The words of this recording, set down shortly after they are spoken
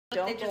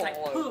They just like,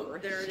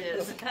 poof, there it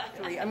is.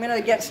 I'm going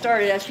to get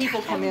started. As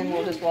people come in,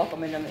 we'll just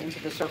welcome them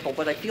into the circle.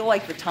 But I feel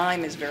like the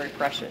time is very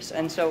precious.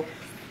 And so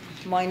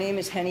my name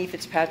is Hennie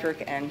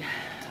Fitzpatrick, and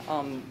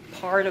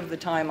part of the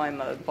time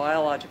I'm a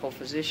biological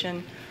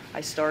physician.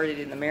 I started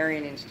in the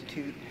BRMI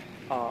Institute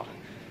a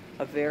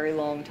very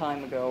long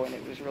time ago, and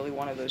it was really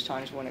one of those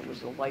times when it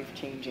was a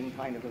life-changing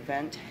kind of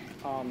event.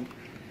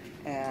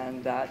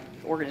 And that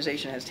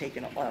organization has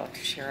taken,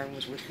 Sharon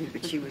was with me,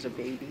 but she was a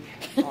baby.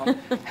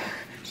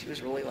 She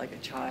was really like a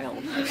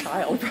child.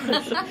 No,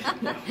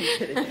 I'm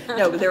kidding.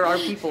 No, but there are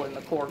people in the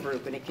core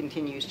group, and it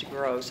continues to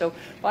grow. So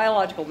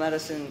biological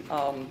medicine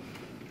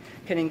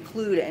can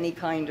include any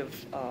kind of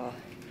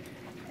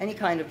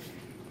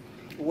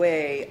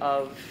way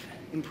of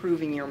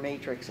improving your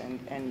matrix.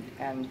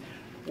 And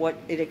what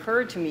it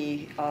occurred to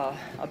me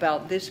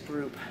about this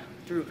group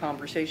through a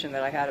conversation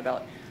that I had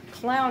about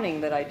clowning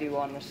that I do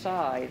on the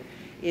side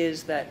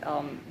is that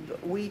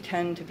we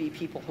tend to be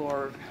people who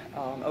are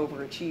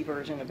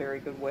overachievers in a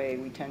very good way.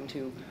 We tend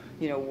to,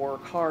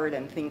 work hard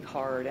and think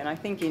hard. And I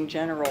think in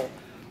general,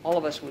 all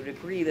of us would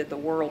agree that the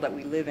world that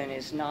we live in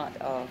is not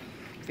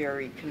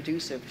very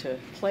conducive to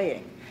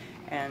playing.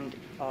 And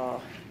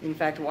in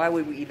fact, why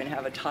would we even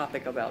have a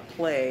topic about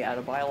play at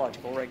a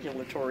biological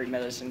regulatory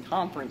medicine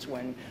conference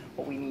when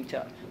what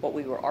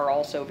we are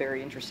also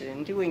very interested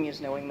in doing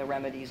is knowing the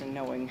remedies and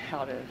knowing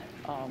how to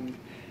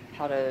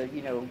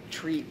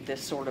treat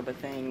this sort of a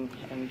thing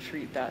and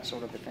treat that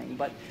sort of a thing.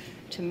 But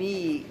to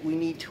me, we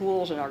need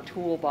tools in our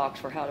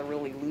toolbox for how to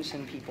really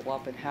loosen people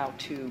up and how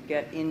to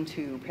get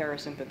into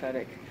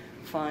parasympathetic,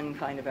 fun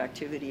kind of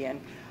activity.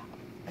 And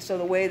so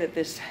the way that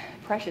this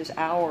precious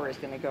hour is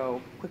going to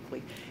go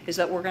quickly is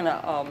that we're going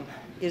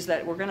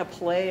to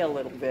play a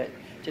little bit,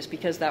 just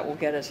because that will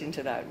get us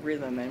into that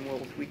rhythm, and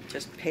we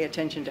just pay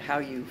attention to how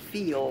you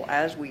feel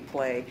as we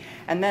play.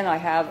 And then I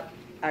have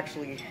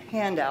actually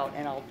handout,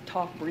 and I'll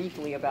talk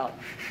briefly about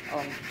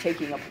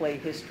taking a play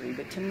history.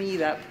 But to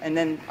me and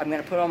then I'm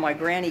going to put on my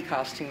granny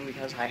costume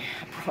because I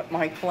brought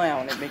my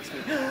clown. It makes me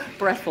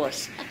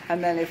breathless.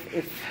 And then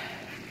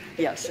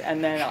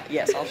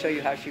yes, I'll show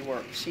you how she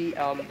works.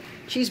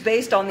 She's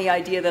based on the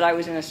idea that I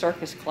was in a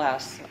circus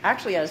class,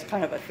 actually as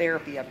kind of a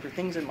therapy after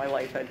things in my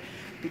life had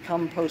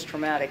become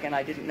post-traumatic, and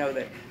I didn't know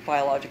that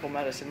biological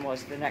medicine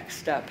was the next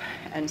step.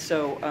 And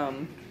so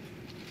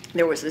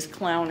there was this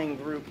clowning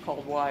group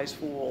called Wise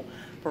Fool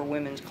for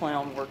women's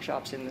clown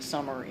workshops in the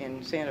summer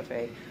in Santa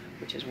Fe,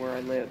 which is where I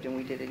lived, and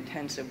we did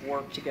intensive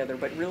work together.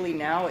 But really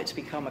now it's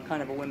become a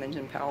kind of a women's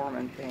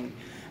empowerment thing.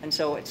 And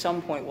so at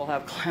some point we'll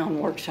have clown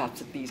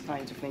workshops at these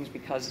kinds of things,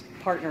 because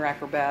partner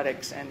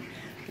acrobatics, and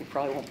we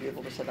probably won't be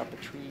able to set up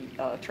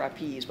a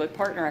trapeze, but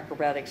partner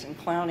acrobatics and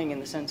clowning in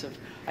the sense of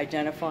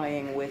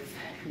identifying with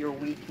your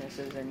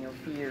weaknesses and your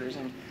fears,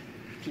 and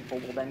people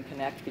will then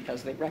connect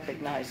because they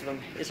recognize them,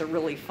 is a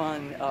really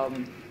fun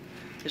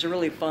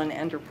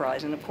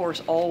enterprise. And of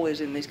course,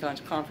 always in these kinds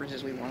of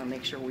conferences, we want to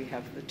make sure we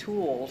have the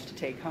tools to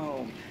take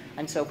home.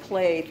 And so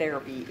play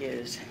therapy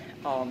is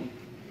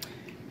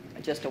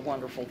just a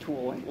wonderful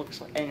tool,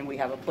 and we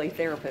have a play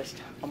therapist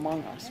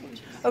among us.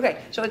 Okay,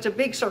 so it's a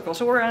big circle.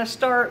 So we're going to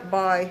start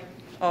by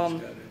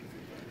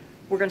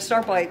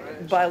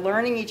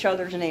learning each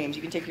other's names.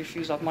 You can take your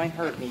shoes off. Mine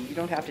hurt me. You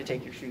don't have to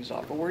take your shoes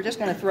off. But we're just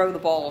going to throw the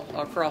ball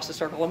across the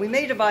circle. And we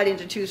may divide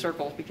into two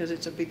circles because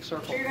it's a big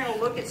circle. So you're going to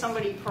look at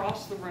somebody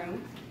across the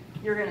room.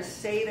 You're going to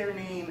say their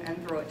name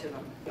and throw it to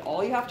them.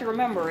 All you have to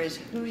remember is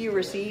who you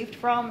received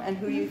from and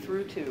who you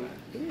threw to.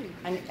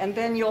 And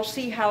then you'll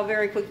see how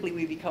very quickly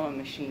we become a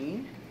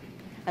machine,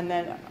 and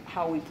then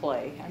how we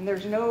play. And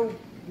there's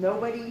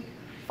nobody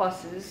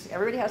fusses.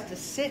 Everybody has to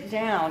sit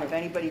down if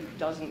anybody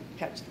doesn't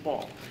catch the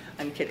ball.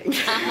 I'm kidding.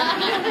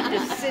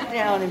 Just sit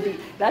down and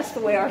that's the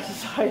way our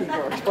society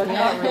works, but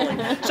not really.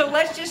 So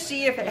let's just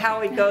see how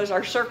it goes.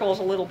 Our circle is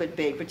a little bit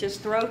big, but just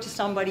throw to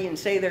somebody and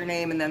say their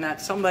name, and then that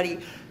somebody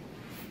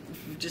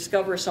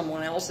discovers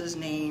someone else's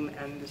name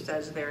and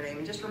says their name.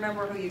 And just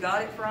remember who you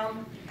got it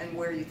from and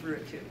where you threw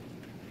it to.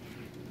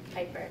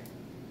 Piper.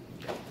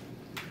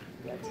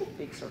 Yeah, it's a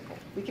big circle.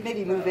 We can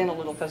maybe move in a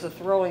little because the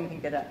throwing can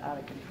get out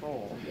of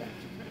control. Yeah.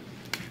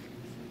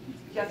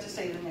 You have to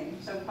say the name.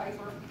 So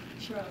Piper.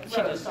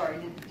 Rose. Sorry,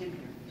 didn't hear.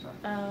 Sorry.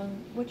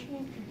 What's your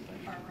name?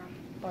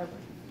 Barbara.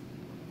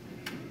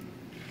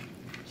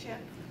 Chip.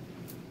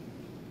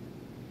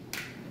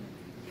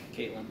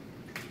 Caitlin.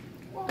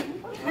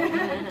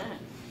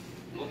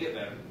 We'll get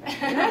better.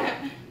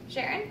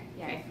 Sharon?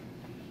 Okay.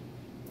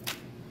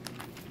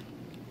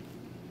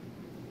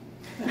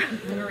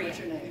 Maria. What's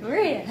your name?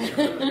 Maria.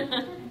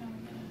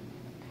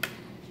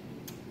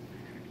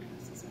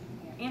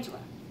 Angela.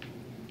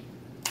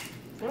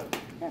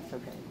 That's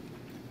okay.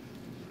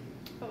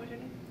 What was your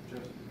name?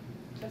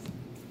 Justin.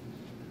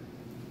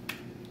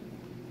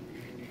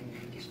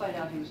 Just find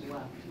out who's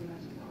left.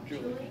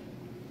 Julie.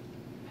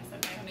 I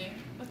said my own name.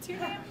 What's your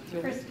name?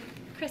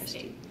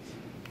 Christy.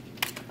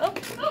 Oh.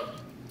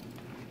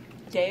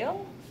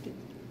 Dale? Did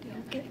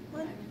you get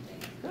one?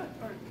 Good.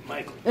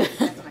 Michael.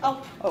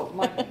 Oh,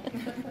 Michael.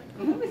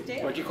 Who is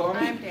Dale? What'd you call me?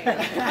 I'm Dale.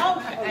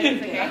 Oh,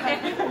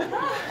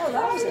 Oh,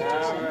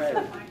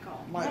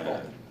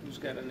 Michael. Who's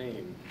got a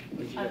name?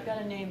 I've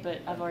got a name, but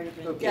I've already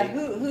been. Okay. Yeah,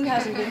 who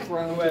hasn't been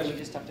thrown, Who so you hasn't?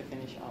 just have to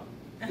finish up.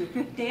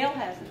 Dale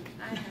hasn't.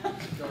 I know.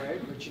 Go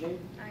ahead, what's your name?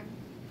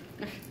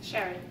 I'm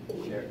Sharon.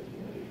 Sherry.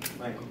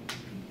 Michael.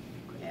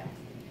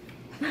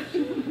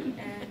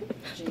 And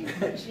Jean.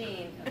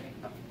 Jean.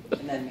 Okay.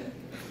 And then me.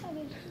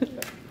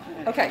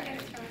 Okay.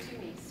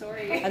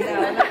 Sorry. And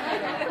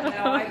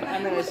now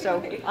I'm going to,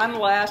 so I'm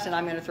last and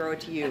I'm going to throw it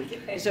to you.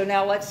 So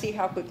now let's see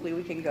how quickly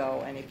we can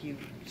go, and if you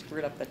screw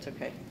it up, that's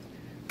okay.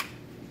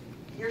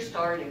 You're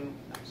starting,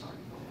 I'm sorry.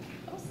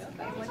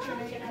 What's your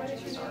name? What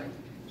is your name?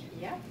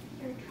 Yeah.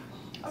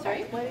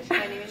 Sorry? What is,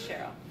 my name is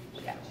Cheryl.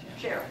 Yeah,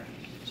 Cheryl.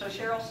 So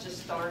Cheryl's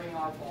just starting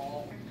our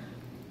ball.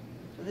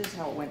 So this is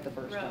how it went the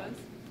first time.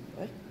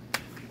 Rose. What?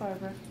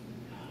 Barbara.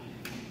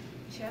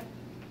 Chip.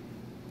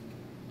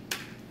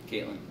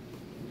 Caitlin.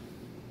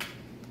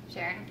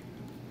 Sharon.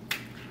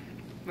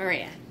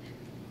 Maria.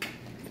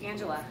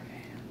 Angela.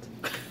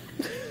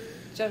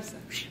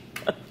 Joseph.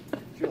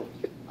 Julie.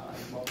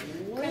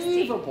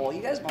 Unbelievable.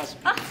 You guys must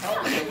be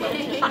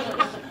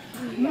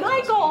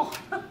Michael.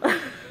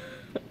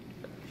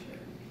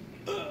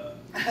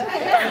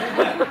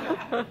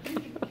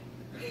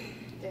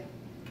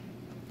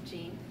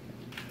 Jean.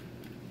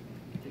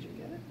 Did you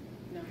get it?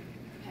 No.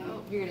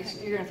 You're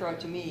gonna throw it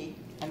to me,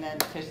 and then I'll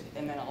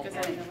Because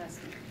I didn't know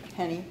last name.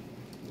 Hennie,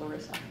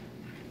 Larissa,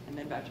 and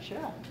then back to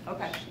Cheryl.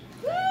 Okay.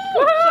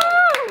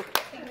 Woo!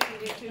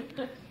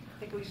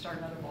 Think we start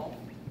another ball?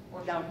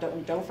 Now,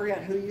 don't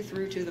forget who you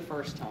threw to the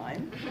first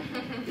time.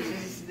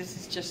 This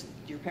is just,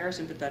 your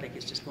parasympathetic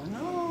is just going,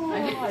 oh,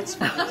 it's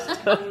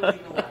totally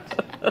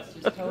relaxing. It's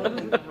just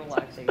totally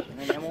relaxation.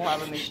 And then we'll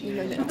have a machine.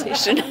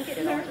 Meditation.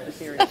 Get on to the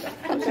serious stuff.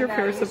 How's your So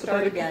now you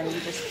start parasympathetic? again. You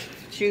just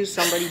choose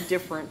somebody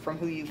different from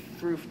who you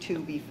threw to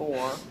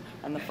before,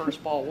 and the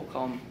first ball will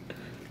come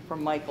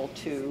from Michael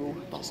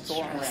to just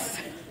going around.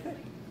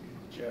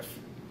 Jeff.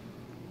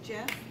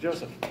 Jeff?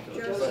 Joseph.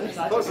 Joseph.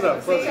 Close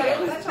enough, close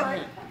enough. That's all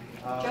right.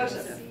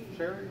 Joseph.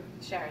 Sherry?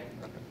 Sharon.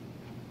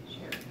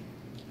 Sherry.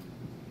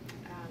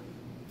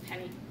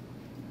 Hennie.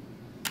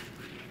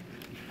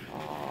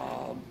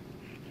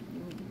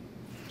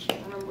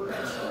 Can't remember.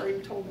 I'm sorry.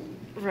 You told me.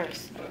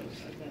 Rose.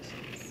 Rose.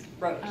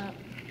 Okay, that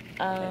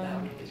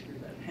Um, really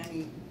screwed that.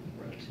 Hennie,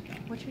 Rose.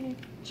 what's your name?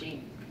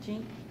 Jean.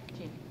 Jean.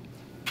 Jean.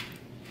 I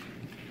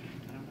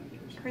don't know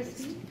yours.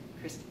 Christy.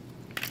 Christy.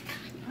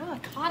 Oh, I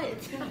caught it.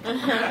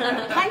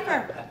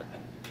 Piper.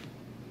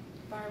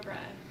 Barbara.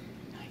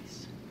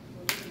 Nice.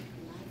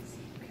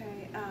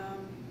 Okay,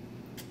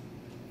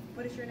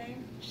 what is your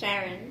name?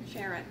 Sharon.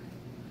 Sharon.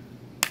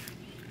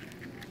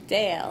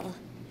 Dale.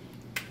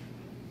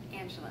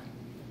 Angela.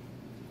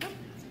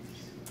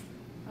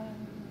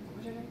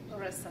 What's your name?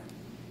 Larissa.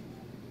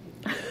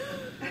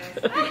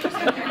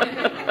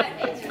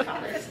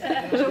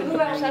 So who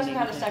else hasn't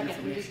had a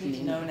second? We just need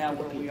to know now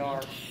where we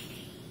are.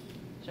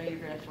 So you're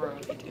going to throw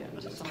it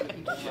to some of the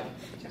people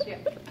left. Yeah.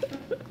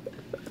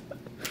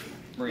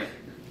 Maria.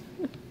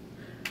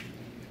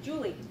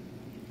 Julie.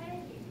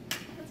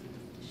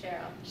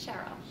 Cheryl.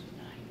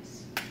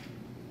 Nice.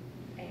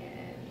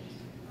 And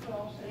Who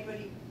else?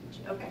 Anybody?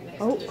 Okay.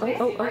 Oh,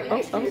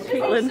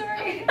 Caitlin.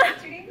 sorry.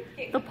 What's your name?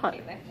 The putt.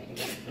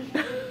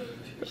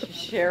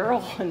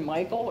 Cheryl and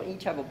Michael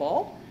each have a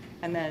ball,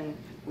 and then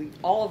we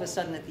all of a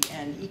sudden at the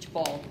end, each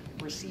ball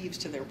receives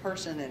to their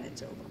person, and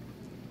it's over.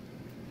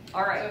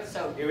 All right,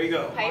 so Here we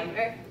go.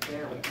 Piper.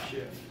 there we go.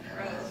 Jeff.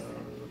 Rose.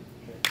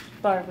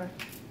 Barbara.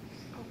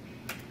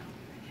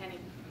 Hennie.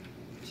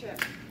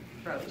 Chip.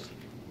 Rose.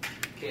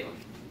 Caitlin.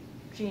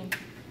 Jean.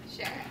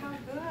 Sharon. How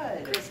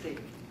good. Christy.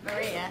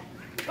 Maria.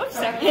 Oops,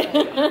 sorry.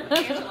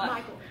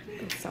 Angela.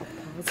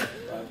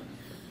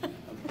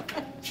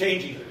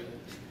 Changing.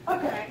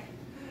 Okay.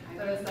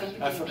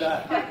 I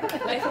forgot. That's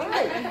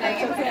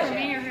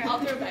okay. I'll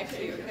throw it back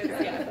to you. 'Cause,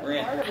 yeah.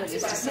 Maria. Part of it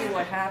is to see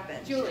what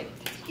happens. Julie.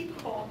 Keep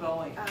the ball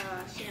going.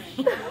 Sharon.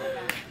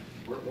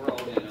 We're all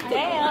in.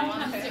 Damn. All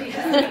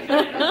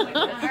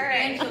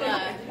right. Angela.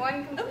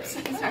 One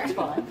complete. That's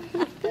fine.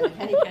 And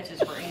Hennie catches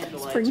for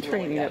Angela. Spring It's really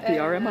training at good.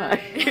 BRMI.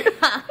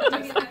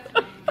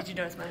 Did you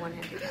notice my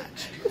one-handed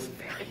catch?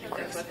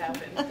 That's what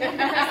happened.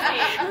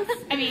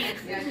 I mean,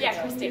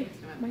 yeah, Christy.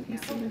 My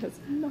instrument has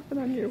nothing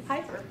on you.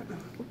 Piper.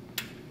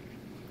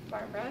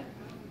 Barbara.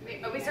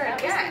 Wait, we started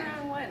again.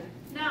 Round one.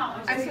 No,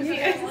 I'm supposed to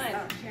be on one.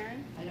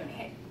 Sharon. I don't know.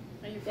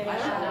 Are you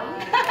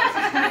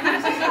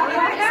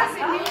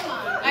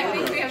I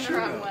think we have the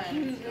wrong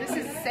one. This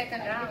is second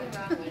round.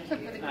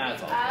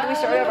 That's all. Let me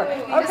start over.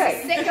 Okay.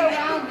 Second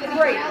round.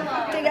 Great.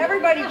 Did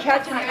everybody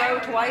catch in a row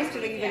twice? Do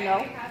they even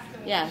know?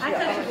 Yeah.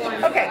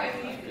 Okay.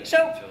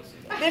 So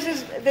this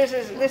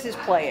is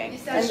playing,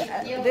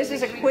 and this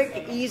is a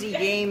quick, easy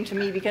game to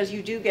me because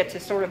you do get to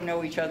sort of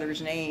know each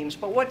other's names.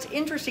 But what's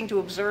interesting to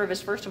observe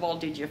is, first of all,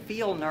 did you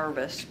feel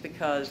nervous?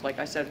 Because, like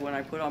I said, when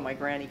I put on my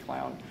granny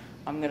clown,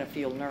 I'm going to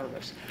feel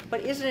nervous.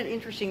 But isn't it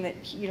interesting that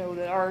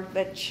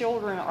that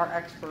children are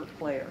expert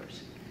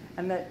players,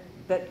 and that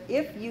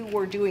if you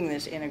were doing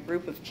this in a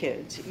group of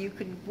kids, you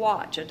could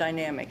watch a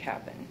dynamic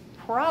happen.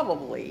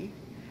 Probably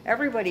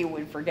everybody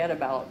would forget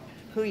about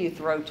who you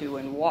throw to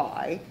and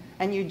why,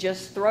 and you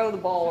just throw the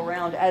ball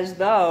around as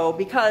though,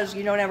 because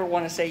you don't ever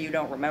want to say you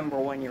don't remember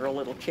when you're a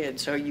little kid,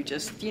 so you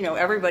just,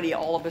 everybody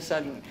all of a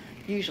sudden,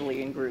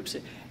 usually in groups,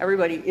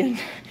 everybody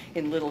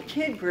in little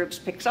kid groups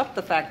picks up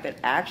the fact that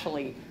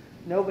actually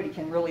nobody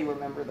can really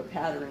remember the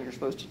pattern. You're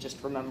supposed to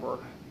just remember,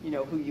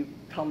 who you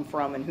come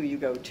from and who you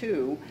go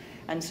to.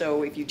 And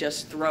so if you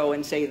just throw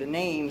and say the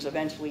names,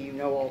 eventually you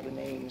know all the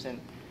names.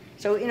 And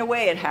so in a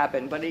way it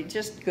happened, but it's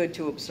just good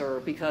to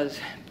observe because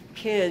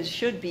kids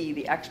should be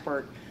the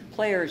expert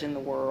players in the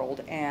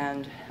world.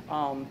 And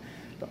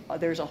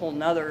there's a whole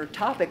nother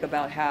topic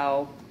about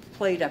how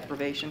play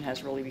deprivation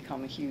has really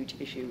become a huge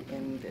issue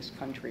in this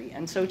country.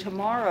 And so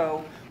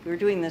tomorrow, we're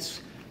doing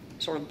this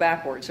sort of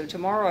backwards. So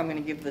tomorrow I'm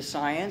going to give the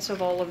science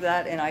of all of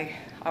that, and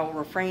I'll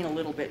refrain a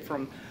little bit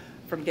from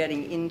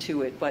getting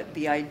into it. But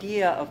the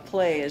idea of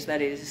play is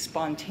that it is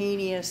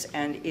spontaneous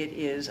and it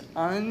is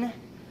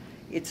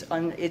it's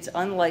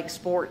unlike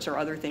sports or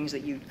other things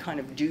that you kind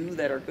of do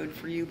that are good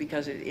for you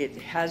because it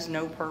has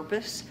no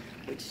purpose,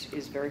 which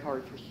is very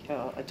hard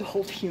for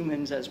adult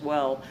humans as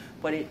well.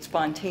 But it's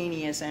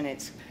spontaneous and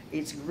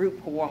it's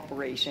group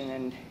cooperation.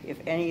 And if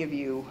any of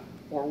you,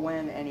 or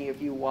when any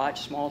of you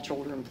watch small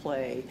children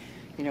play,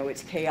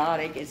 it's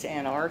chaotic, it's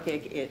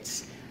anarchic, it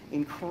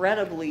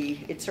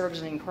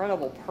serves an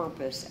incredible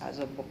purpose as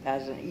an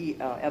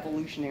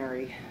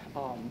evolutionary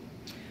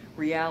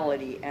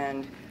reality.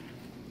 And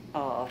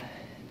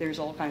there's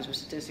all kinds of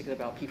statistics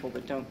about people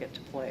that don't get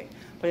to play.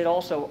 But it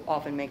also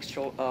often makes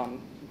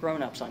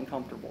grown-ups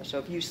uncomfortable. So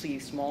if you see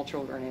small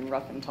children in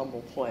rough and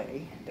tumble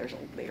play,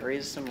 there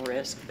is some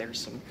risk,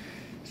 there's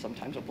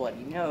sometimes a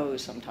bloody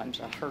nose, sometimes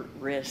a hurt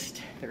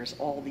wrist. There's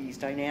all these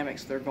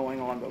dynamics that are going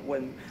on, but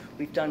when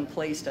we've done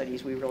play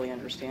studies, we really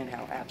understand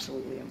how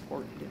absolutely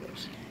important it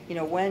is.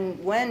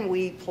 When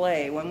we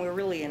play, when we're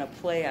really in a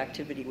play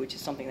activity, which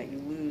is something that you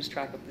lose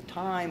track of the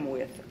time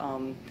with,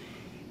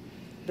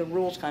 the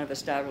rules kind of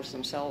establish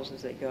themselves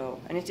as they go.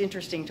 And it's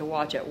interesting to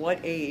watch at what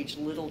age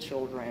little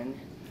children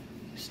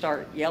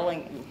start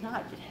yelling,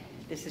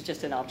 this is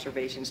just an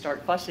observation,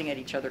 start fussing at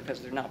each other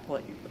because they're not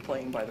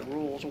playing by the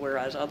rules,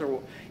 whereas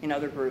in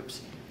other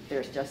groups,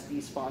 there's just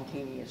these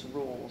spontaneous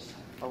rules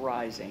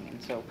arising.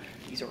 And so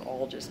these are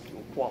all just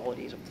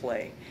qualities of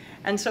play.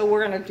 And so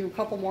we're going to do a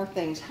couple more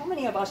things. How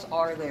many of us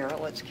are there?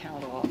 Let's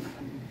count off.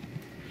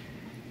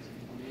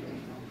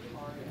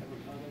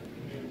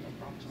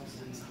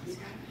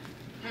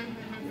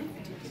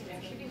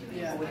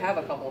 Yeah, we have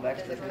a couple of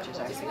extras, which is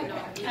actually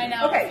good. I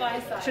know. Okay,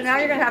 so now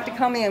you're going to have to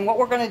come in. What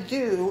we're going to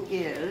do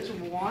is,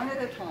 one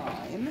at a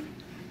time,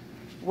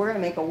 we're going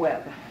to make a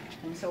web.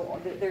 And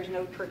so there's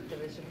no trick to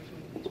this.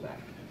 Move these back.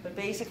 But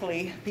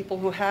basically, people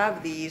who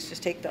have these,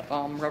 just take the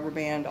rubber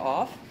band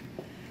off.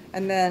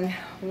 And then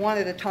one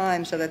at a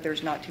time, so that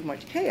there's not too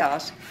much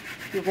chaos,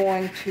 you're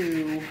going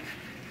to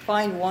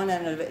find one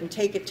end of it and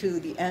take it to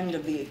the end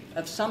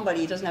of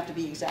somebody. It doesn't have to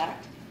be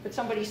exact, but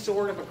somebody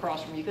sort of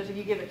across from you, because if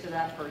you give it to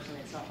that person,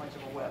 it's not much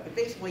of a web. But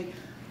basically,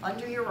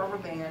 under your rubber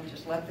band,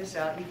 just let this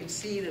out. You can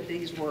see that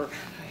these were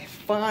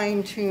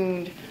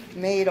fine-tuned,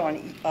 made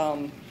on,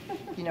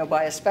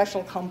 by a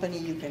special company.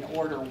 You can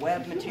order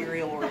web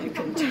material, or you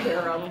can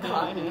tear up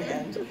cotton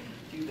and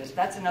do this.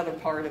 That's another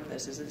part of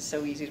this, is it's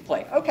so easy to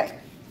play. Okay.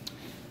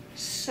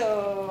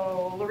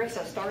 So,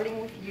 Larissa, starting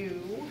with you,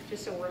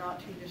 just so we're not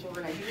too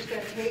disorganized, you're just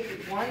going to take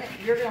one,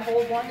 you're going to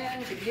hold one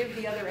end to give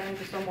the other end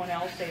to someone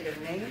else, say their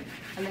name,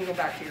 and then go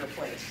back to your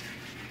place.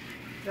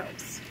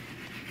 Oops.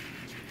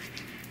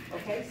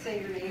 Okay, say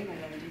your name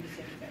and then do the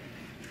same thing.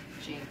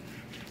 Jean.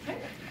 Okay.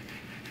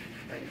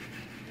 Ready?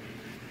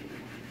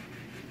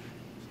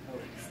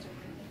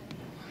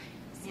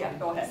 Yeah,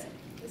 go ahead.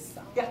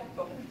 Yeah,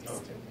 go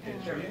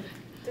ahead.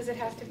 Does it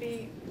have to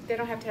be, they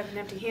don't have to have an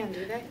empty hand,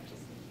 do they?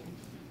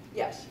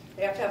 Yes,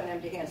 they have to have an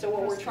empty hand. So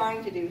what we're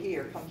trying to do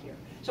here, come here.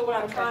 So what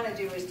I'm trying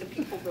to do is to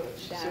people group.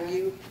 So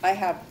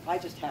I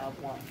just have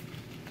one.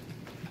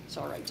 It's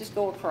all right, just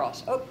go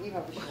across. Oh, you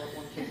have a short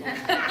one too.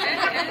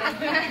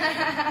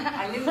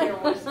 I knew there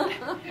was,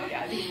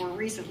 these were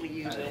recently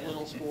used at a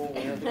little school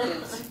where the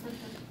kids,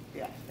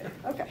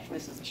 okay,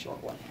 this is a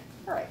short one.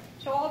 All right,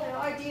 so all the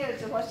idea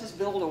is that let's just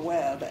build a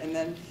web, and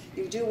then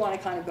you do want to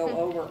kind of go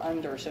over,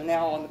 under. So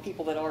now on the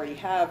people that already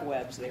have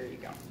webs, there you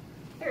go.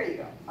 There you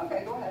go.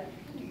 Okay, go ahead.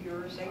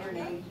 Say your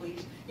name,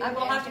 please. I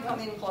will have to come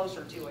in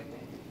closer too, I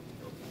think.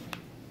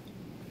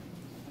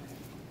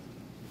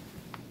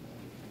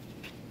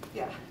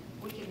 Yeah,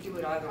 we can do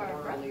it either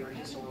orally or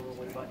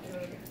disorderly, but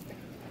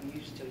I'm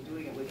used to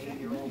doing it with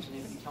 8-year-olds, and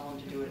if you tell them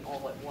to do it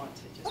all at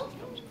once, it just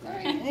becomes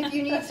great. And if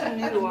you need some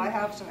new, I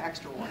have some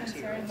extra ones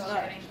here.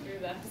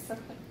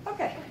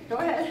 Okay, go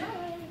ahead.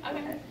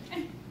 Okay.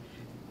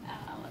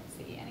 Let's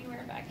see,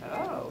 anywhere back here.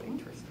 Oh,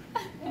 interesting.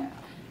 Yeah.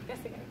 Guess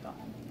I gotta go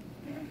home.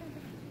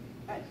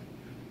 Right.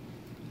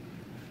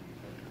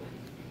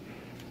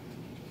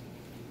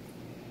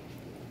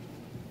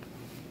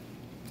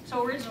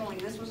 So originally,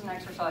 this was an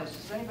exercise.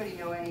 Does anybody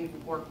know any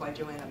work by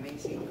Joanna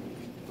Macy,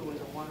 who was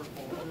a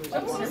wonderful?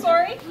 I'm so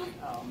sorry.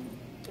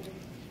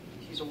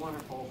 She's a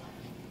wonderful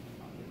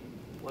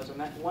was a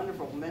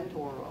wonderful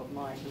mentor of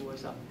mine who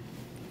was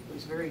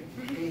very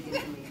big into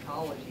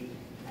ecology.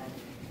 And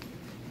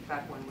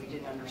back when we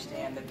didn't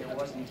understand that there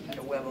was indeed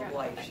a web of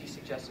life, she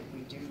suggested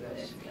we do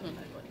this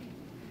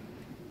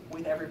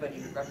with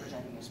everybody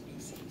representing a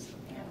species of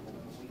animal.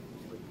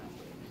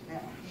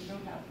 Now, you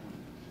don't have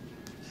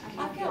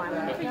I'll get one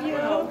that. for No, you.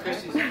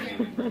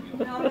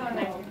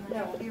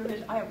 No, here it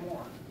is. I have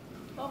more.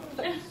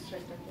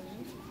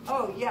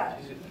 Oh, yeah.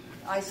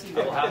 I see.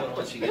 I will have one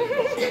once you get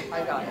it.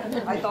 I got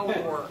it. I thought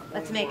we were.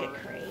 Let's make it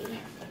great.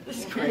 This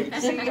is great.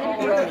 See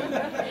already.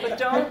 But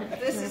don't,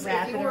 this is,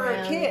 if you were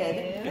a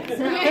kid,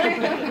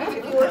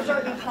 if you were a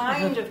certain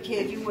kind of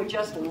kid, you would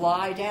just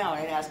lie down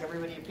and ask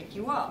everybody to pick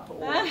you up.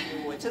 Or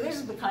you would. So this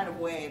is the kind of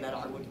way that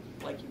I would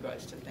like you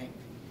guys to think,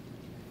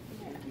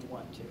 if you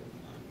want to.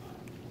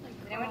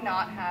 It would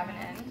not have an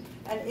end.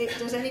 And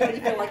does anybody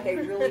feel like they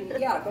really,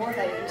 yeah, go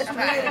ahead and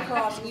straight it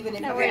across, even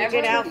if No, you we're in a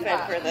good outfit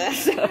for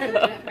this.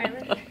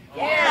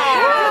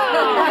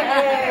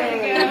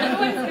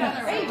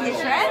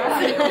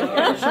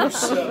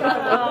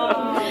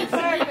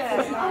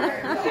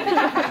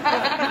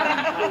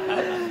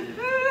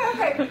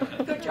 Okay,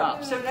 good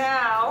job. So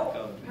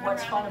now,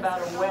 what's fun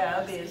about a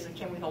web is,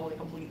 can we hold it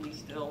completely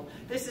still?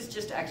 This is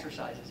just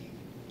exercises.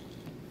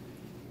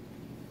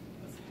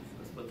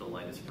 Let's put the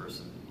lightest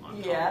person on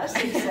top. Yes,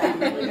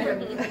 exactly. And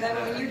then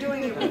when you're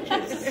doing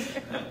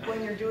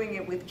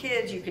it with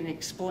kids, you can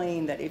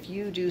explain that if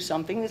you do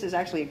something, this is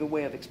actually a good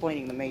way of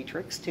explaining the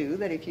matrix too,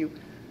 that if you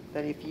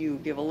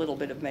give a little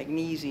bit of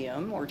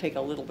magnesium or take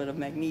a little bit of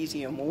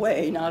magnesium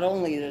away, not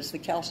only does the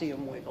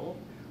calcium wiggle,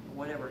 or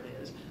whatever it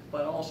is,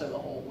 but also the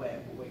whole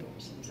web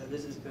wiggles. And so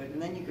this is good. And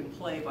then you can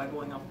play by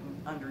going up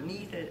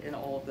underneath it and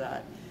all of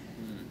that.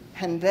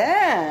 And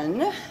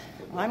then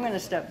I'm going to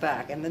step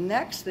back. And the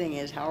next thing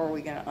is, how are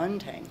we going to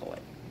untangle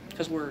it?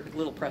 Because we're a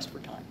little pressed for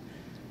time.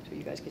 So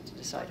you guys get to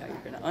decide how you're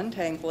going to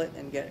untangle it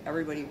and get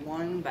everybody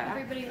one back.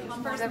 Everybody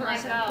one person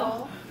let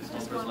go.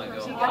 Just one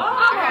person go.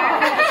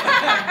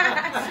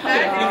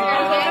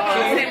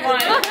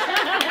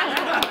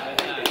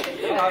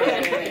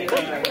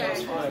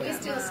 We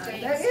still stay.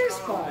 That is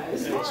fun.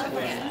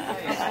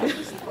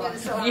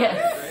 Yes.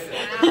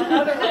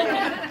 Another way.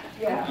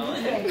 Yeah.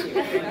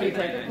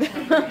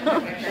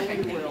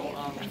 Thank you. We will,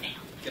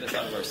 Get us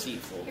out of our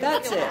seats.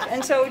 that's it.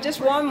 And so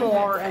just one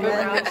more, and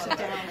then we'll sit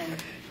down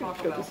and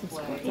talk about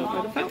play.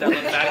 Get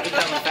that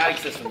lymphatic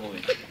system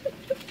moving.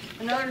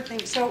 Another thing,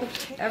 so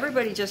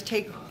everybody just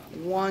take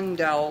one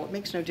dowel. It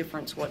makes no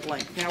difference what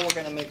length. Now we're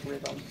going to make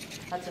rhythm.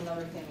 That's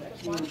another thing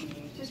that you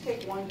just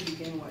take one to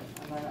begin with,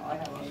 and then I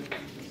have other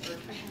things.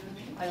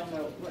 I don't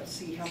know. Let's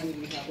see how many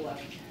we have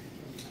left.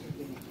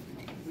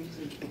 We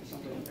usually put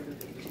somebody in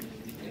everything.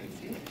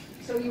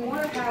 So you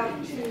want to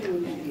have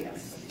two.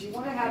 Yes. You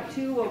want to have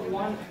two of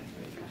one.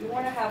 You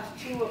want to have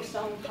two of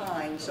some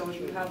kind. So if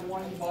you have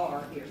one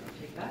bar here,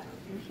 take that.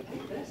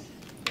 Take this.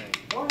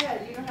 Go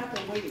ahead. You don't have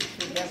to wait to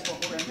guess what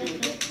we're going to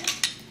do.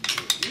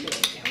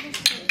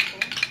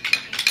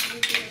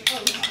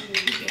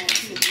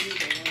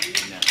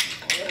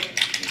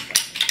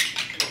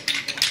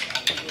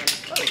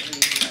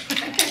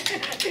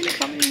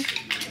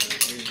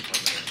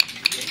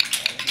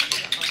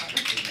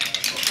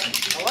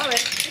 I love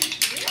it.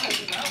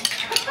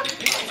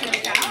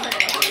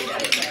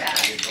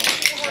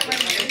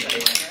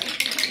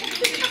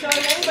 So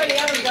has anybody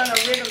ever done a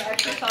rhythm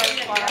exercise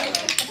class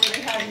where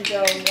they had to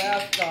go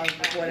left on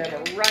whatever,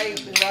 right,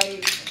 and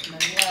then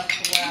left,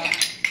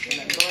 and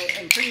then right,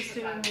 and pretty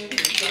soon we can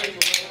go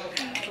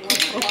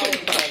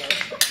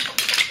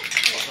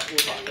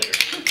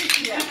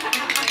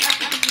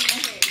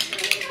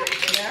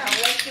Now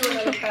let's do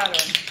another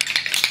pattern.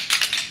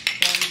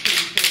 1, 2,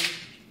 3,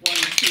 1,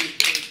 2,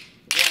 3,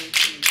 1,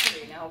 2,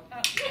 3. Now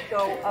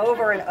go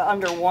over and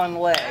under one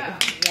leg.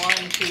 1,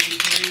 2,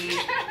 3,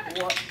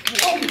 1,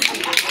 1, 2,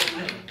 3,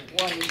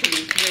 1, 2,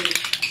 3,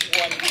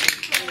 1, 2,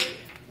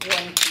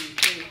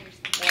 3,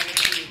 1,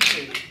 2,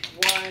 3,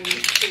 1, 2,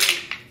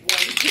 3,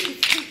 1, 2,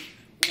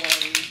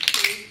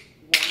 3,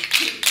 1,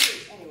 2,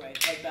 3. Anyway,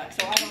 like that.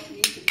 So I don't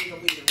need to be the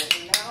leader. What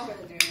we're now going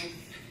to do,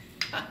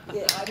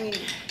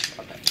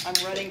 I'm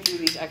running through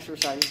these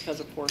exercises because,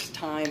 of course,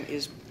 time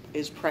is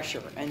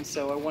pressure. And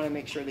so I want to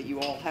make sure that you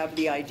all have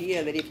the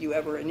idea that if you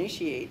ever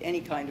initiate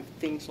any kind of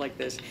things like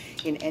this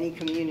in any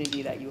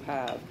community that you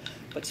have,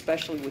 but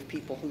especially with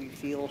people who you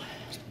feel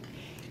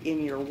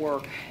in your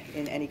work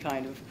in any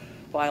kind of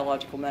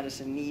biological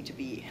medicine need to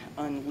be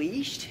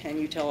unleashed, and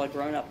you tell a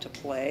grown-up to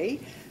play,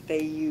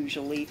 they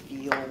usually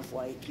feel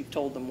like you've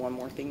told them one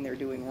more thing they're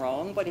doing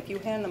wrong. But if you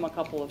hand them a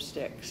couple of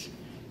sticks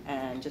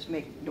and just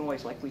make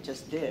noise like we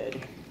just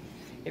did,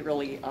 it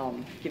really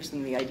gives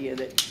them the idea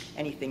that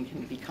anything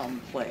can become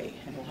play,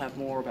 and we'll have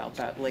more about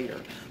that later.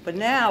 But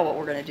now what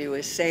we're going to do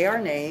is say our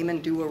name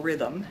and do a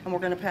rhythm, and we're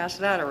going to pass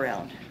that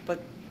around.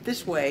 But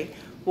this way,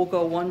 we'll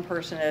go one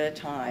person at a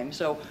time.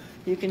 So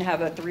you can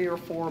have a 3 or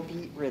 4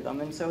 beat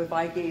rhythm, and so if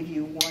I gave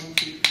you 1, 2,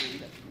 3,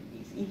 that's pretty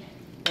easy,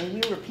 and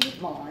you repeat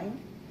mine,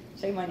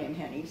 say my name,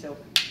 Hennie, so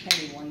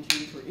Hennie, 1,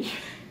 2, 3.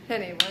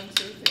 Hennie, 1,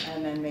 2, 3.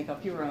 And then make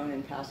up your own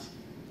and pass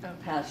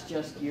has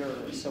just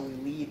yours, so we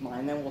lead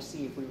mine, then we'll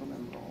see if we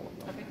remember all of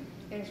them. Okay.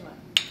 Here's one.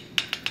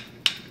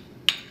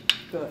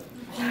 Good.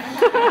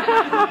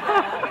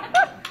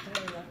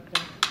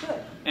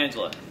 Good.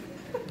 Angela.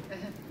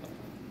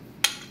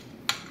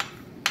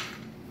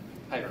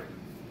 Piper.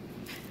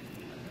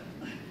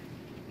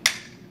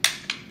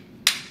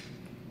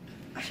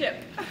 Chip.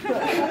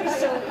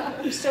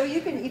 So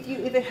you can, if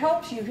it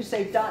helps you,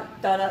 say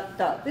dot dot dot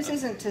dot. This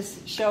isn't to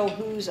show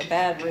who's a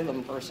bad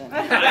rhythm person.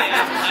 If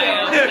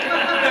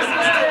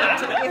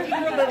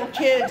you were little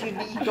kids, you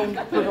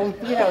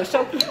don't.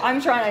 So I'm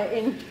trying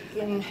to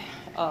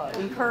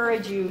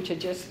encourage you to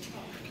just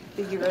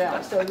figure it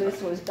out. So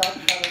this was dot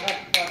dot dot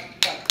dot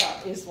dot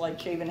dot. Is like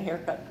shaving a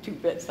haircut 2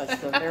 bits. That's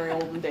the very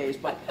olden days,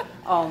 but.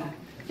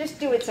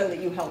 Just do it so that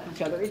you help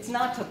each other. It's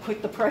not to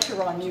put the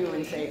pressure on you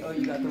and say, oh,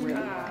 you got the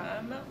rhythm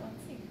wrong. Let's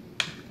see.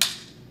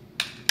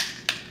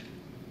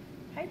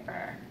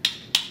 Piper.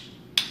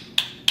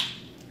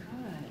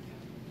 Good.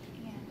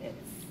 And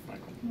it's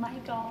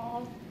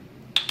Michael.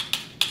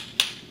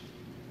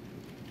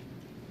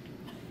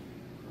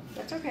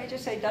 That's okay.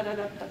 Just say da da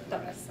da da da.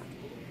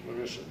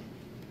 Larissa.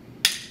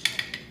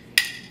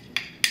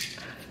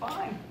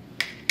 Fine.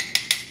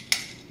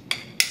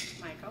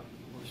 Michael.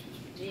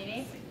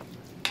 Jeannie.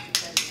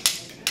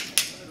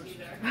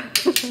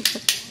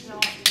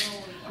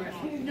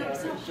 No,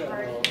 it's not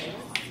hard.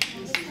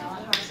 It's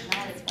not hard.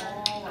 It's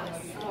all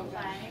so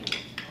fine.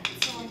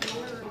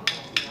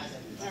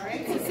 All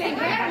right. It's the same.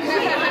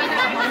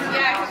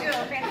 Yeah, I can do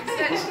a fancy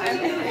stitch.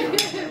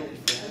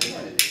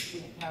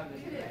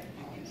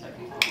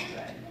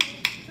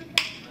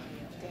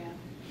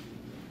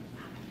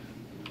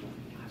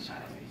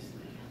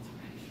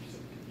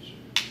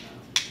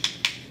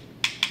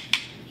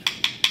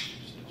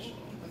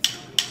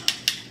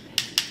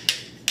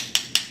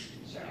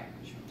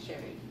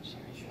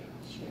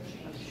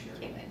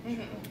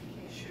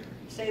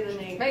 Say the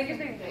name. Make your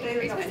name. Say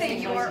the name nice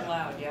and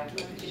loud, yeah.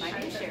 My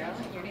name's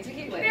Cheryl. Your name's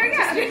Caitlin. There we go.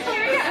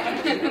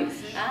 There we go.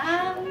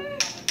 Ah.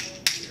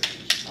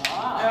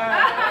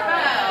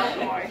 Oh,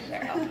 boy,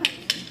 Cheryl.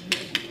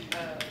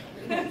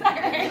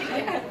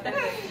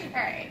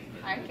 All right.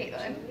 I'm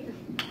Caitlin.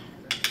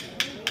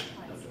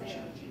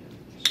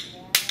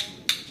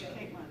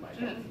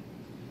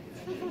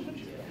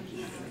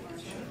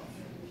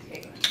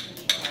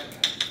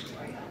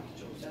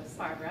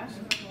 Barbara.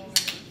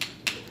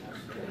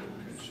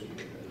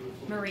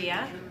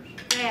 Maria.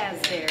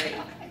 Raspberry.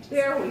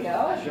 There we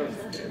go.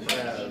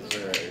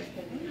 Raspberry.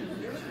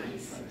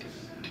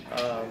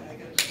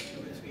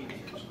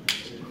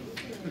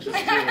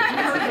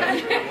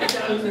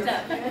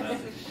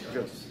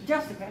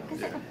 Jessica.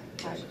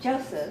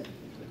 Joseph.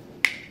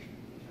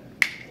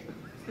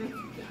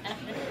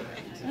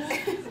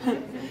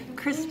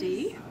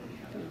 Christy.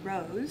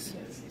 Rose.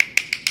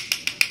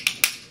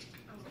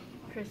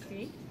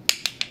 Christy.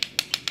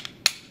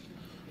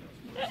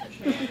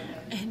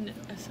 And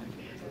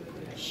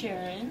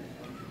Sharon.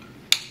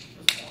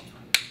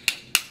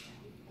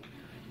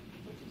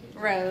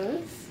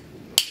 Rose.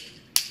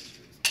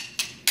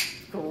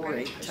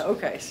 Great.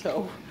 Okay,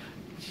 so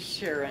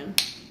Sharon.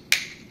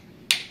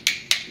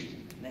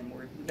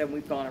 Then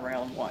we've gone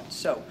around once.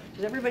 So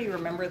does everybody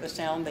remember the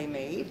sound they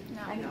made?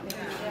 No.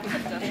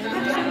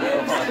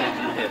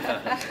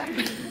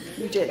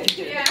 You did.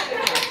 Yeah.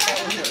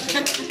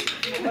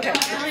 Okay. I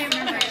only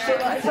remember. So you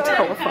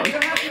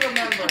don't have to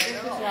remember. This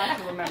is not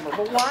to remember.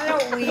 But why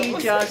don't we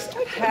just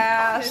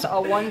pass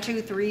a 1,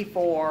 2, 3,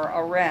 4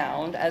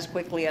 around as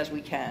quickly as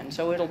we can?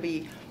 So it'll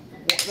be,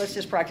 let's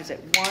just practice it.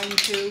 1, 2,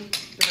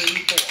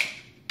 3, 4.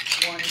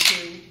 1,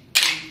 2,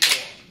 3,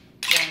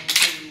 4. 1,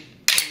 2,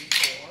 3,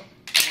 4.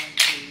 1,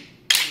 2,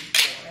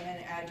 3, 4. And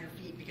then add your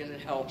feet because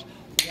it helps. 1,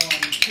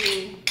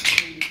 2,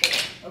 3,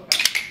 4. Okay.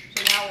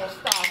 So now we'll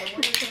stop and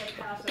we're just going to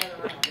pass that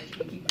around.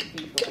 But you can keep your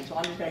feet going. So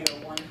I'm just going to go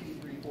 1, 2,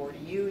 3, 4 to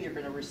you. You're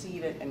going to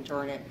receive it and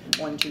turn it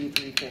 1, 2,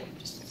 3, 4.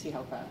 Just see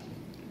how fast.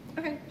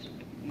 Okay.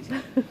 Easy.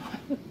 1,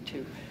 2,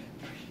 3,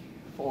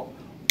 4.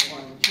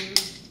 1, 2,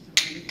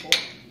 3, 4.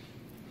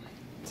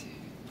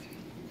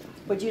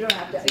 But you don't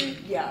have to.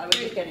 Yeah, I was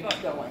just getting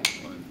it going. 1,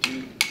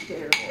 2.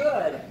 There.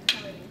 Good.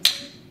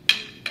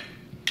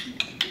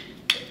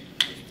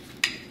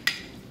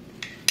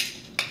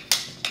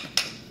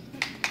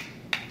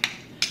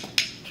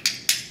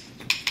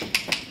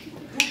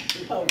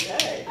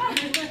 Okay. I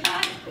think we're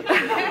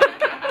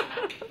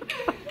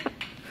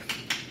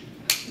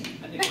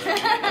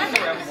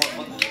having more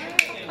fun than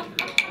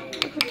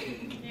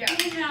Yeah.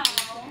 You know.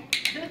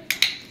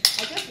 I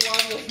just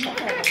love this time.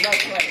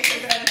 That's right.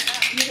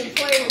 You can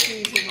play with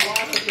these in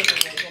lots of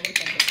different ways. Let me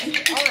think of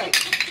it. All right.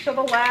 So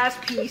the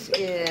last piece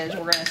is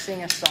we're going to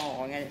sing a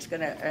song,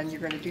 and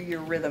you're going to do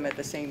your rhythm at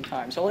the same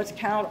time. So let's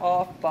count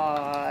off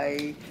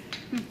by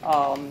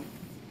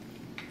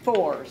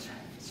 4s.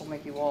 This will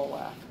make you all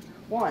laugh.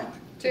 1,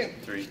 2,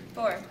 3.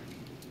 4.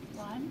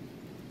 1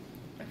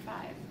 or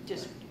 5?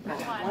 Just One.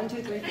 1,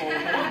 2, 3, 4.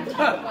 1,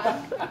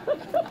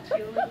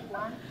 2,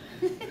 1.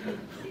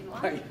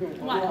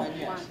 1,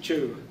 yes.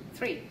 2.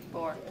 3,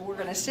 4. We're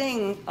going to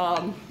sing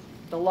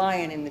the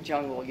lion in the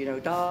jungle, you know,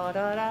 da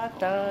da da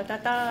da da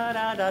da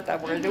da da da.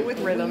 We're going to do it with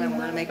rhythm, and we're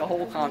going to make a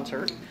whole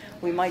concert.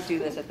 We might do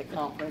this at the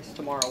conference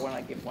tomorrow when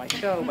I give my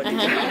show, but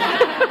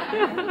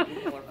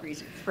people are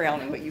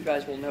frowning, but you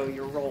guys will know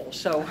your role.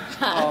 So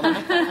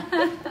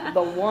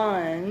the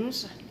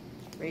ones,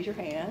 raise your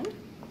hand.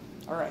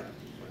 All right.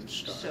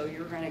 So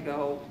you're going to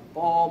go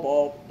ball,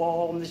 ball,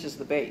 ball, and this is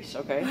the bass,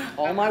 okay?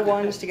 All my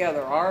ones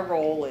together. Our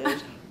role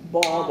is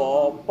ball,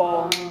 ball,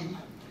 bum,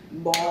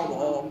 ball,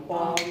 ball,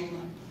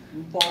 bum,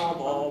 ball,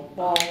 ball,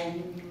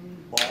 bum,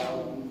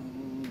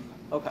 bum.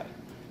 Okay.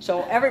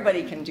 So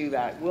everybody can do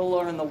that. We'll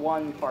learn the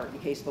one part in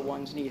case the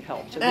ones need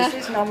help. So this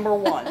is number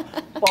one.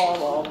 Ball,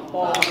 ball,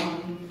 bum,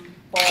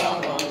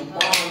 ball, ball,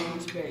 bum,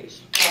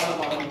 bass. Ball,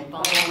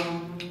 ball,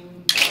 bum.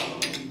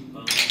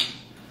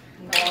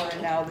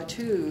 Now the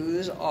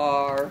twos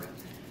are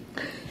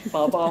we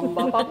can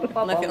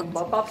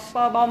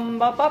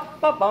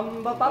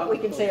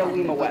say a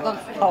weema wep. A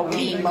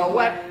weema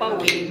wep, a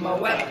weema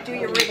wep. Do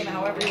your rhythm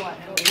however you want. A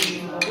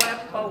weema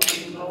wep, a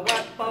weema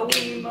wep, a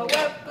weema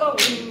wep, a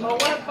weema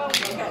wep.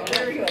 Okay,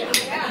 very good.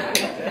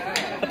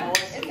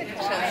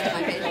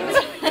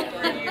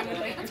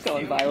 It's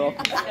going viral.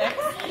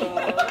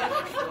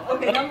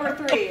 Okay, number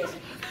three is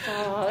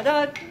da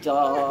da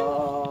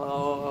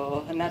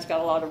da, and that's got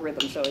a lot of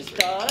rhythm. So it's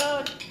da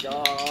da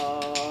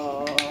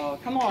da.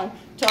 Come on,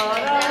 da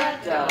da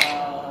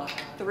da.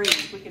 Three.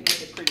 We can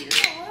make it prettier.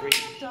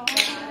 Da, da,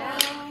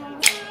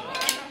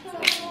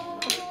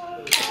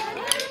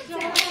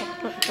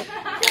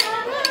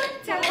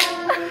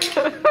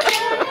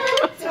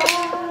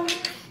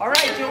 all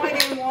right, join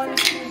in one,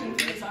 two, and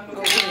three. I'm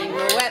going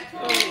to wet,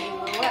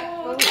 wet,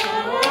 wet,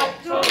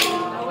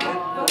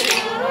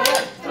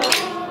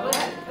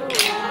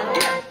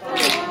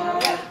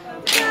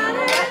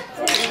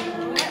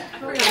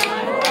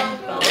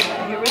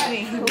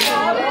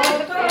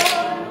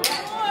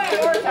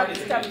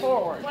 step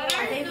forward. What's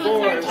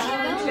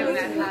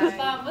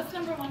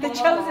number one? The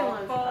chosen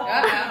one.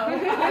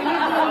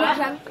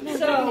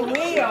 So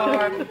we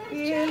are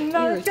in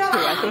the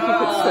jungle. I think you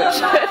could switch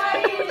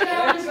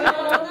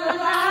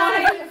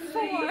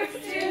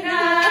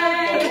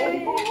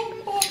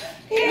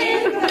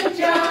In the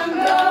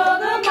jungle,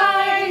 the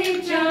mighty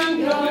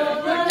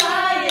jungle, the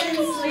lion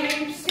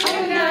sleeps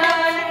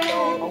tonight.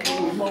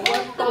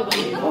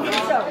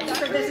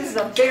 So this is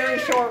a very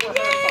short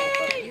rehearsal.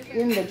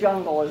 In the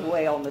jungle is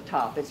way on the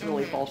top. It's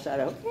really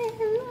falsetto.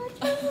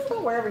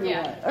 Wherever you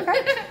want.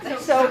 Okay?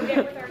 So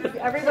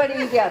everybody,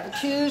 the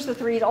twos, the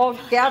threes, all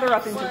gather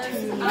up into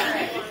twos.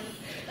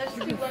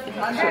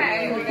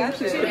 Okay, we got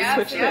two.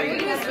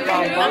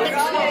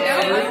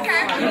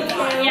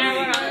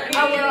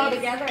 Oh, we're all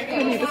together?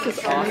 Hennie, this is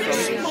awesome.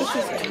 This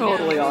is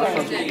totally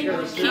awesome.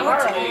 All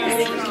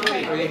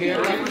right. Are you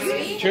here?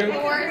 Two?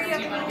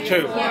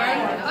 Two.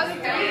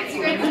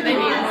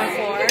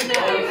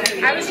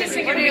 I was just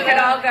thinking we could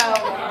all go.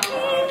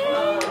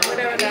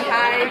 Whatever the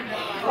high,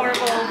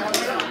 horrible.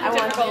 I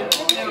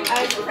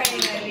was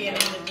praying I'd be in the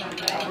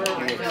jungle.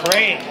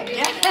 Praying.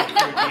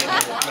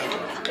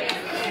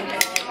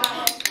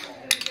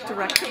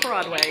 Direct to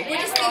Broadway. We're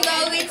just the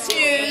lowly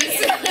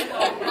twos. A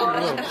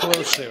little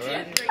closer,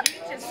 right?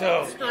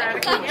 So,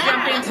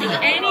 Jump into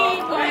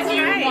any one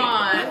you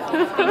want.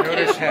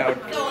 notice how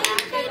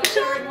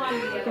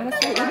Dennis,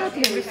 we're not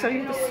going to show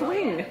you the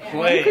swing.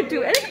 Play. You could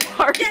do any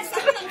part. Yes,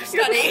 I'm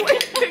studying.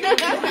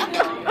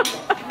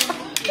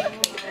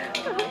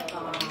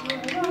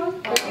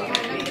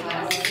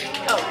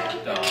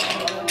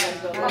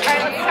 All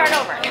right, let's start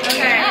over.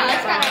 Okay.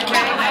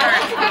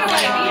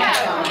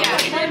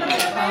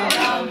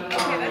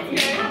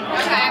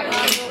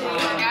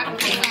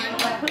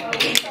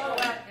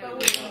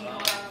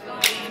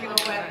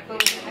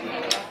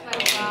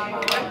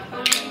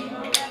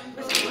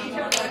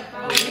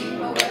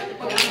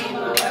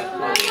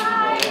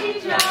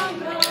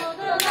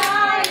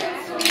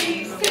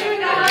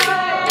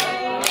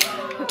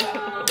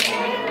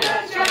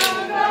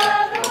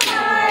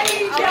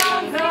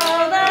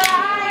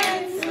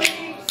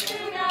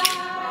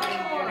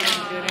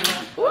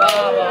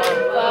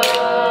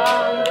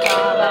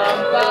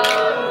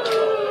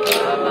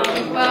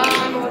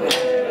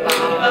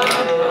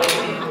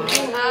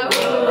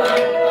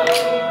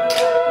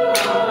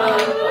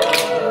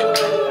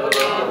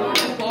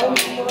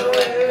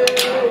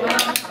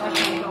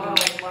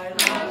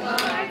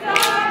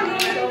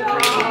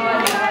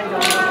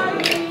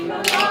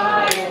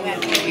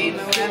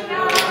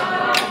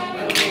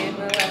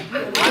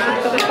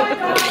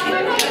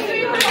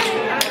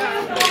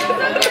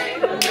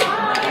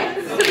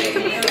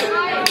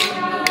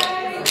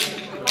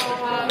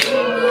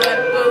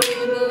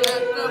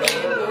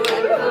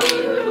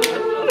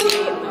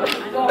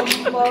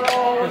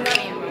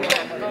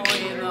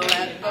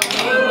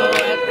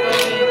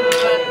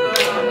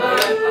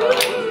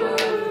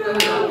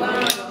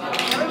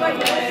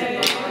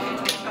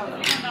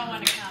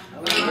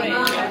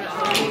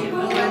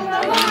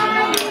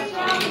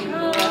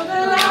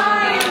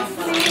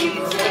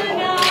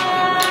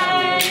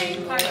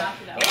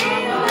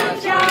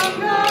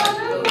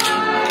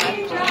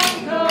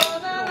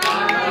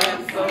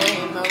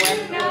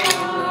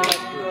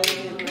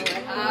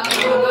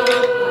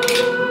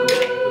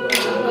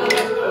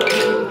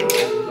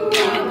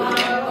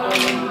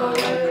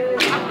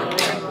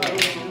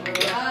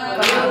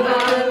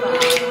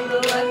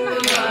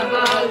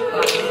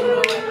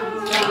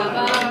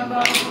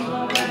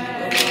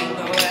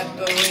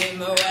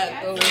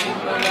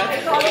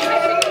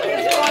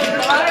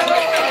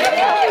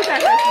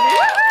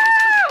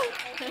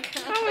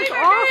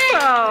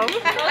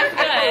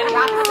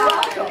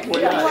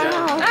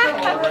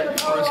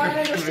 I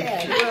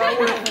understand.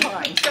 We're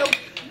fine. So,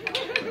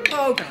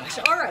 oh gosh,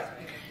 all right.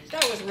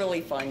 That was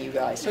really fun, you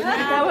guys. So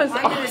now I'm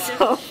going to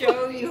just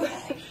show you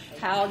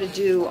how to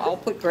do. I'll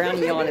put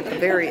grounding on at the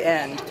very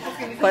end.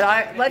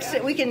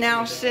 But we can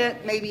now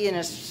sit maybe in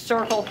a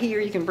circle here.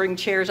 You can bring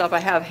chairs up. I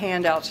have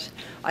handouts.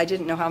 I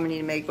didn't know how many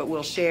to make, but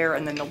we'll share,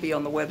 and then they'll be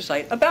on the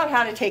website about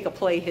how to take a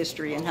play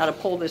history and how to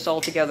pull this all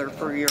together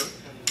for your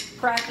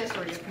practice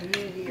or your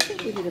community. I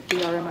think we need a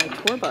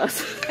BRMI tour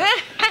bus.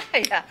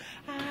 Yeah.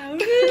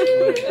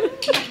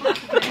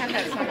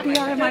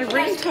 BRMI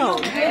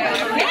ringtone.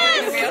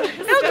 Yes!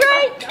 Oh,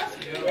 great!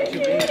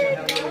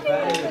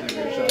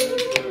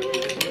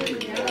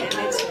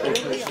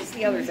 This is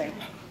the other thing.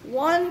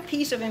 One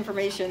piece of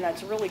information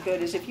that's really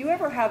good is if you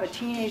ever have a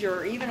teenager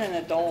or even an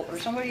adult or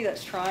somebody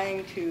that's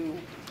trying to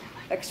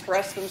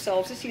express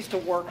themselves. This used to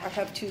work. I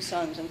have 2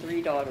 sons and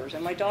 3 daughters,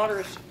 and my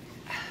daughters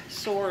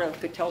sort of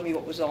could tell me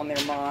what was on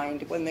their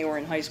mind when they were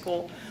in high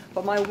school.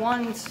 But my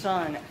one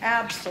son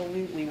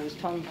absolutely was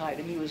tongue-tied,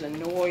 and he was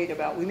annoyed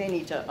about, we may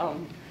need to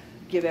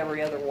give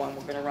every other one.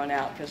 We're going to run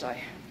out because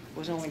I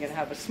was only going to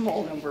have a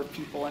small number of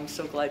people. I'm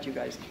so glad you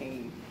guys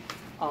came.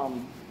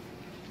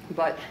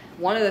 But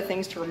one of the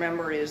things to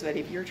remember is that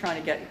if you're trying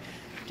to get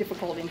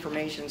difficult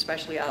information,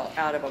 especially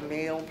out of a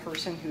male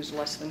person who's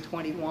less than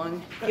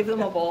 21, give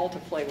them a ball to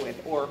play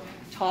with or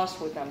toss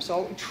with them.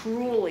 So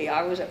truly,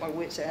 I was at my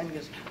wit's end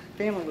because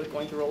family was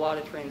going through a lot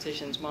of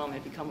transitions. Mom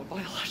had become a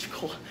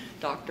biological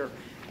doctor,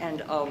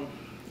 and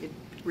it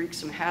wreaked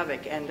some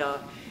havoc. And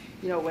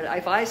you know,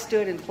 if I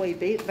stood and played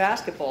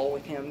basketball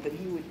with him, then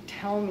he would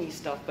tell me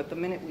stuff, but the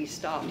minute we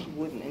stopped, he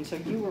wouldn't. And so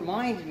you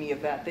reminded me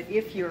of that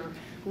if you're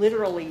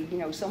literally, you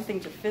know, something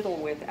to fiddle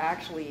with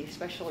actually,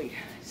 especially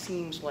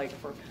seems like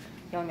for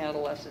young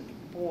adolescent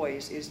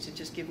boys, is to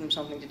just give them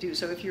something to do.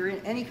 So if you're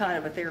in any kind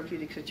of a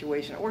therapeutic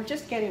situation or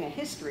just getting a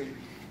history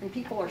and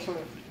people are sort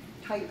of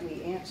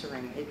tightly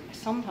answering, it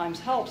sometimes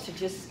helps to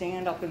just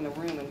stand up in the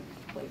room and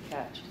play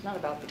catch. It's not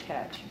about the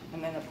catch.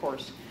 And then, of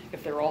course,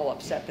 if they're all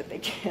upset that they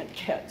can't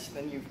catch,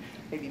 then you've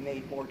maybe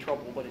made more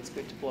trouble, but it's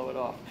good to blow it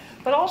off.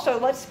 But also,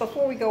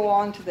 before we go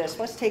on to this,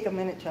 let's take a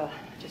minute to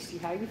just see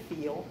how you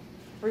feel.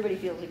 Everybody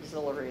feels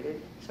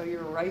exhilarated. So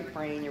your right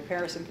brain, your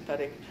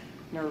parasympathetic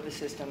nervous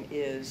system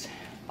is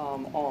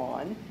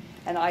on.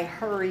 And I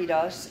hurried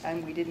us,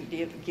 and we didn't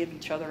give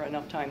each other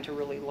enough time to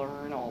really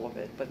learn all of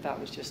it, but that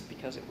was just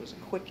because it was a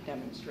quick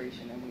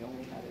demonstration and we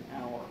only had an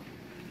hour.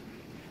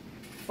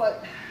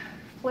 But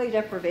play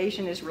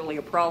deprivation is really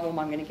a problem.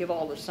 I'm going to give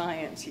all the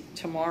science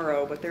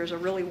tomorrow, but there's a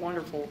really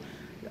wonderful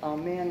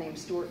man named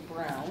Stuart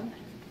Brown.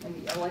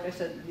 And like I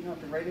said, you don't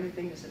have to write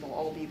anything, this will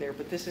all be there,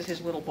 but this is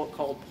his little book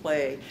called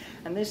Play.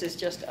 And this is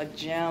just a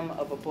gem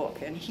of a book.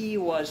 And he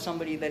was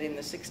somebody that in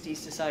the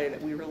 60s decided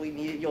that we really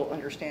needed, you'll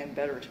understand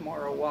better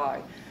tomorrow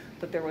why.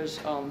 But there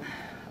was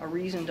a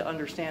reason to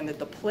understand that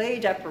the play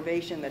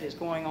deprivation that is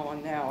going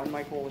on now, and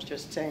Michael was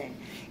just saying,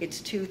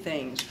 it's 2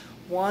 things.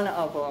 One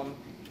of them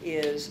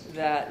is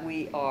that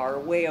we are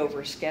way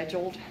over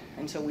scheduled.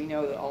 And so we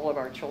know that all of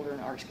our children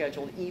are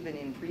scheduled, even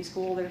in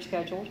preschool they're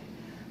scheduled.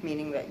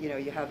 Meaning that, you know,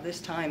 you have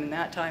this time and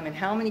that time, and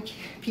how many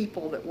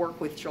people that work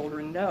with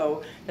children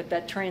know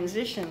that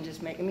transition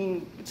just I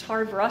mean, it's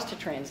hard for us to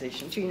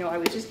transition. So, you know, I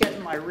was just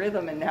getting my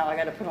rhythm, and now I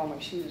got to put on my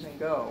shoes and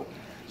go.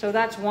 So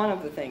that's one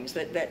of the things,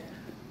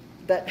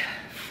 that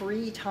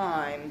free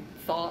time,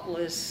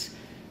 thoughtless,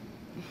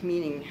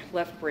 meaning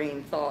left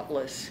brain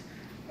thoughtless,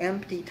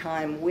 empty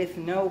time with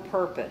no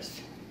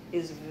purpose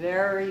is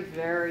very,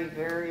 very,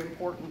 very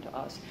important to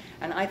us.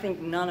 And I think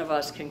none of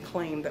us can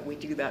claim that we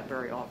do that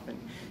very often.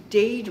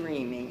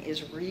 Daydreaming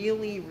is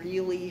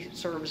really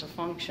serves a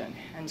function.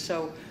 And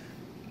so,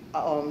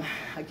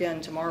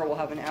 again, tomorrow we'll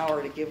have an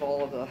hour to give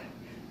all of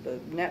the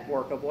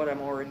network of what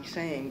I'm already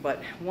saying.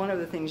 But one of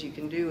the things you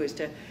can do is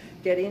to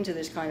get into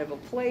this kind of a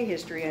play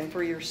history, and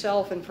for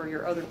yourself and for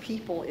your other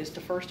people is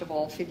to first of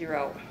all figure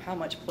out how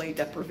much play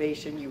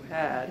deprivation you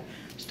had.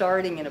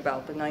 Starting in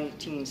about the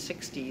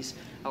 1960s,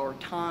 our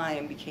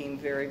time became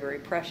very, very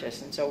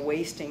precious, and so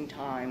wasting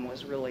time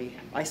was really,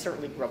 I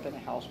certainly grew up in a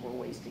house where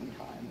wasting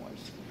time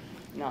was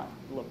not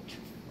looked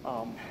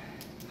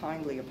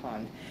kindly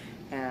upon.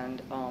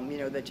 And, you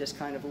know, that just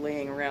kind of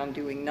laying around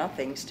doing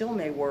nothing still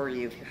may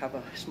worry you if you have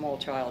a small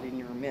child in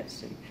your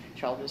midst and the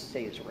child just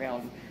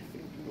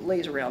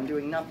lays around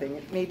doing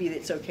nothing. Maybe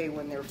it's okay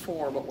when they're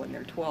 4, but when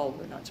they're 12,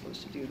 they're not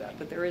supposed to do that.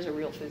 But there is a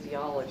real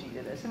physiology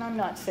to this. And I'm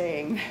not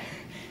saying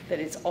that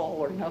it's all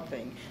or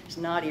nothing. It's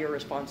not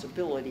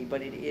irresponsibility,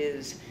 but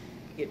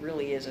it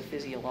really is a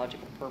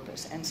physiological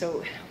purpose. And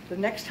so the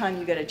next time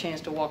you get a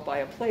chance to walk by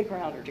a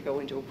playground or to go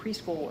into a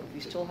preschool, or if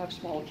you still have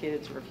small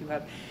kids, or if you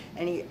have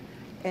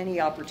any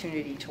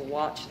opportunity to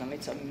watch them,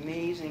 it's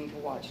amazing to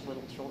watch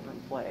little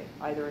children play,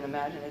 either an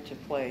imaginative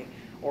play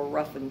or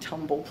rough and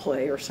tumble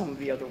play, or some of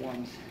the other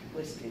ones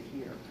listed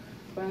here.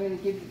 But I'm going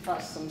to give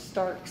us some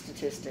stark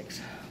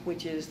statistics,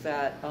 which is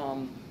that,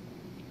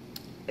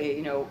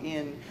 you know,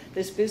 in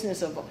this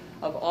business of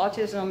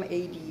autism,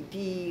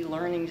 ADD,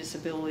 learning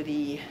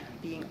disability,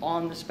 being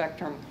on the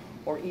spectrum,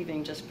 or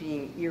even just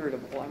being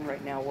irritable. I'm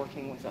right now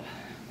working with a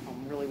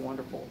really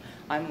wonderful,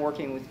 I'm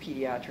working with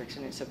pediatrics,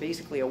 and it's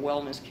basically a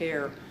wellness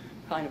care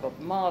kind of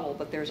a model,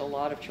 but there's a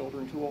lot of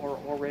children who are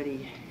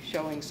already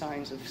showing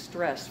signs of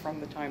stress from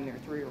the time they're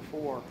 3 or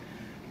 4.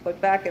 But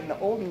back in the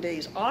olden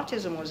days,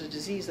 autism was a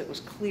disease that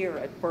was clear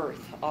at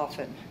birth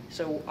often.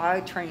 So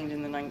I trained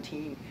in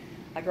the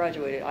I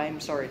graduated, I am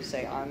sorry to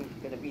say, I'm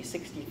going to be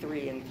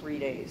 63 in 3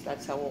 days.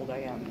 That's how old I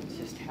am. It's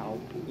just how,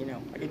 you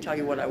know, I can tell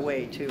you what I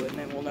weigh too, and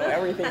then we'll know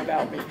everything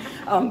about me.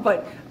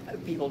 But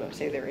people don't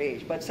say their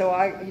age. But so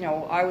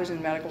I was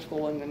in medical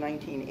school in the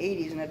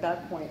 1980s, and at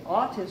that point,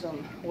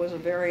 autism was a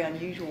very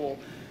unusual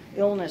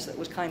illness that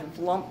was kind of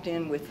lumped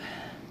in with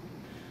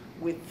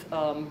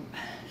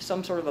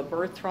some sort of a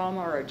birth trauma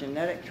or a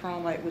genetic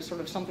trauma. It was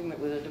sort of something that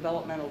was a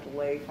developmental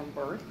delay from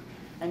birth.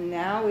 And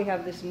now we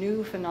have this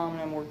new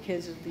phenomenon where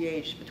kids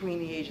between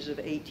the ages of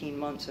 18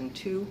 months and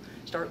 2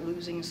 start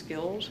losing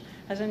skills.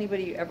 Has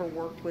anybody ever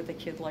worked with a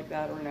kid like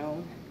that or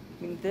known?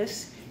 I mean,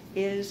 this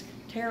is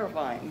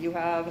terrifying. You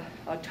have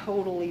a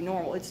totally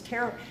normal, it's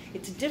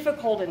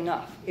difficult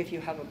enough if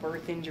you have a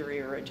birth injury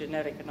or a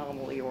genetic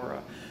anomaly or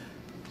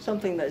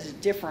something that's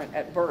different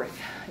at birth.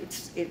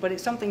 But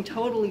it's something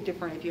totally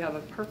different if you have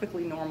a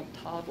perfectly normal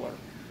toddler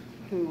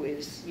who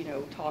is, you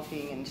know,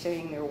 talking and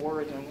saying their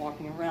words and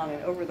walking around,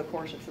 and over the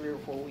course of 3 or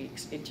 4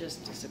 weeks, it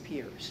just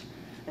disappears.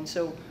 And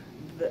so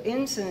the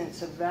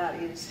incidence of that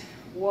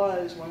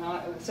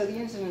so the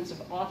incidence of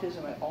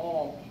autism at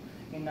all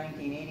in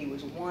 1980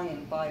 was 1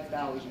 in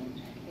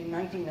 5,000. In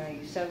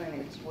 1997,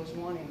 it was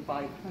 1 in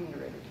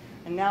 500.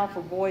 And now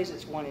for boys,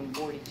 it's 1 in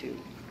 42.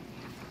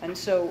 And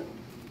so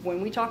when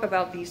we talk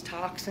about these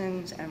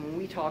toxins and when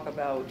we talk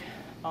about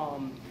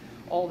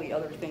all the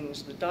other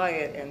things, the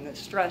diet and the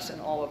stress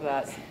and all of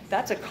that,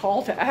 that's a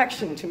call to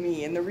action to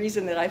me. And the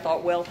reason that I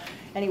thought, well,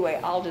 anyway,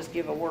 I'll just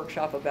give a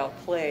workshop about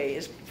play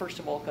is, first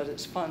of all, because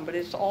it's fun, but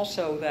it's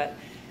also that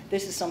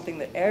this is something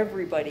that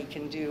everybody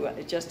can do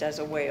just as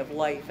a way of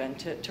life, and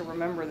to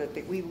remember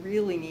that we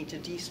really need to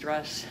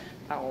de-stress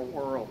our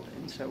world.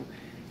 And so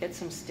get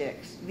some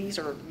sticks. These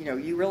are, you know,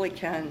 you really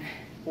can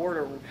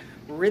order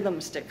rhythm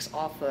sticks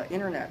off the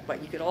internet,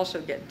 but you could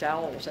also get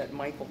dowels at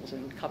Michael's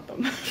and cut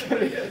them.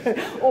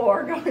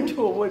 Or go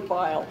into a wood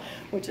pile,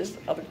 which is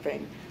the other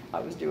thing I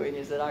was doing,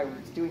 is that I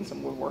was doing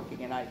some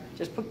woodworking and I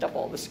just picked up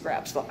all the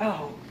scraps, thought,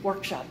 oh,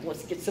 workshop,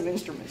 let's get some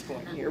instruments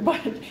going here.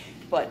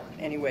 But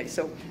anyway,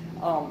 so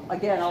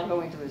again, I'll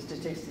go into the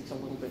statistics a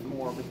little bit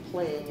more, but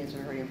playing is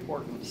very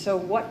important. So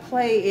what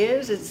play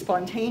is, it's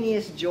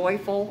spontaneous,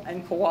 joyful,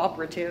 and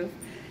cooperative.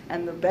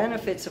 And the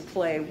benefits of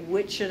play,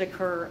 which should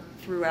occur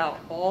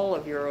throughout all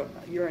of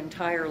your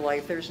entire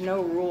life. There's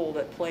no rule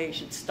that play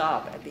should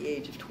stop at the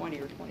age of 20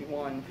 or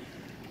 21.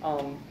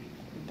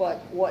 But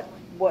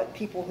what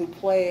people who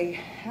play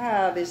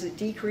have is it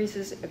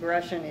decreases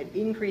aggression, it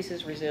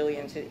increases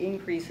resilience, it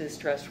increases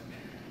stress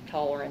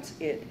tolerance,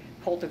 it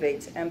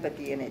cultivates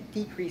empathy, and it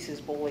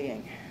decreases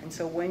bullying. And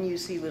so when you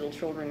see little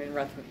children in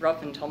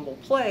rough and tumble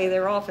play,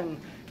 they're often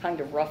kind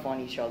of rough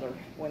on each other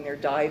when they're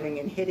diving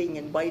and hitting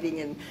and biting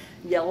and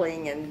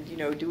yelling and, you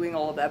know, doing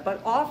all of that.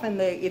 But often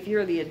if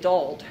you're the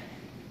adult,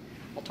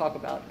 I'll talk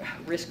about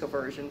risk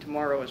aversion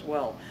tomorrow as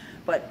well,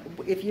 but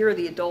if you're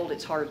the adult,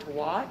 it's hard to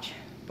watch.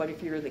 But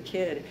if you're the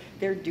kid,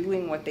 they're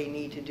doing what they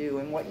need to do.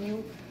 And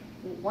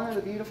one of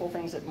the beautiful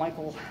things that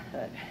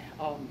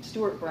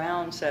Stuart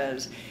Brown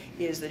says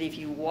is that if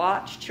you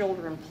watch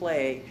children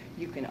play,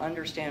 you can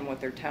understand what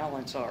their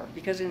talents are.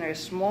 Because in a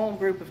small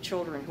group of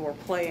children who are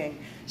playing,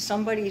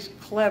 somebody's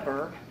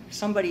clever,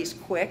 somebody's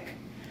quick,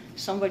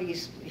 somebody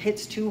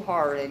hits too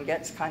hard and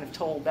gets kind of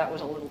told that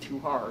was a little too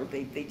hard.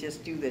 They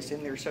just do this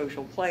in their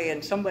social play,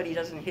 and somebody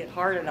doesn't hit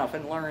hard enough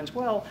and learns,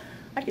 well,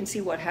 I can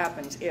see what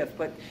happens if.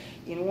 But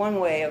in one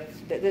way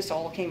this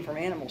all came from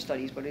animal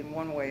studies, but in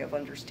one way of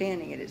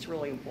understanding it, it's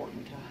really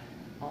important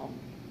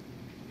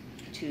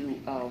to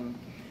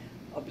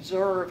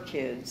observe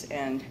kids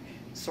and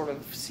sort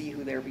of see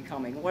who they're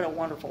becoming. What a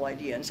wonderful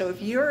idea. And so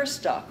if you're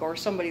stuck, or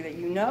somebody that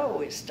you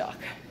know is stuck,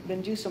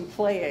 then do some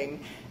playing,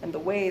 and the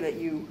way that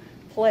you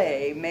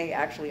play may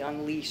actually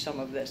unleash some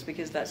of this,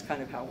 because that's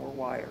kind of how we're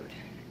wired.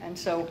 And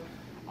so,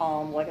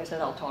 like I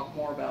said, I'll talk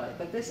more about it,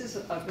 but this is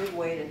a good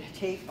way to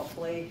take a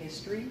play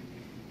history.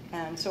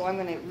 And so I'm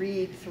going to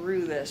read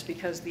through this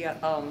because we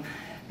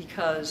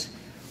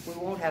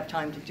won't have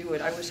time to do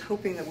it. I was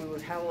hoping that we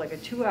would have like a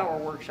 2-hour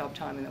workshop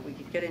time and that we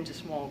could get into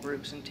small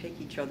groups and take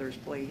each other's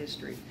play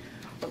history.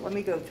 But let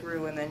me go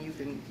through, and then you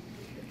can,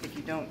 if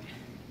you don't,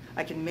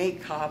 I can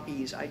make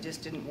copies. I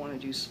just didn't want to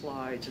do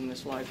slides in the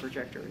slide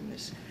projector in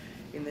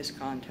this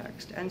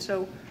context. And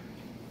so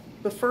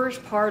the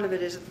first part of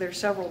it is that there's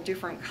several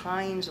different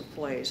kinds of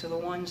play. So the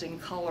ones in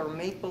color,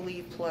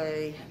 make-believe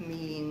play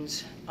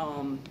means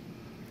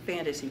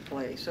fantasy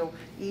play. So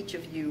each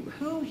of you,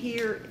 who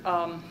here,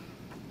 I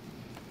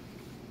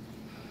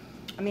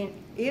mean,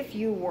 if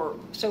you were,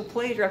 so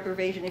play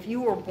deprivation, if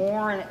you were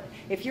born,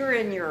 if you're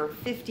in your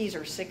 50s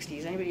or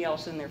 60s, anybody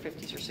else in their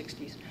 50s or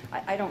 60s,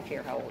 I don't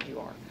care how old you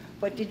are,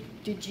 But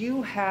did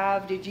you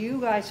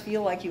guys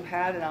feel like you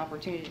had an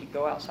opportunity to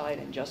go outside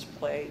and just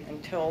play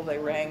until they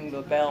rang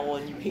the bell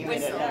and you came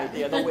in at night?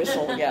 Yeah, the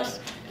whistle, yes,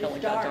 until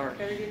it got dark.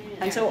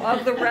 And so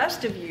of the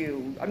rest of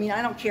you, I mean,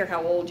 I don't care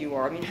how old you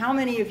are. I mean, how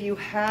many of you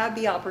had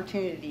the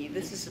opportunity,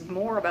 this is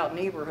more about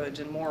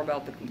neighborhoods and more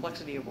about the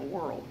complexity of the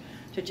world,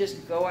 to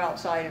just go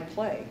outside and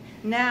play?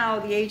 Now,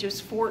 the age is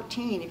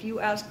 14. If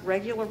you ask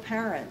regular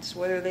parents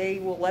whether they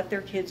will let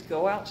their kids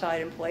go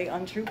outside and play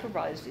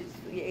unsupervised,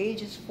 the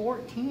age is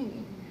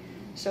 14.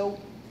 So,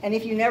 and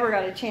if you never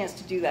got a chance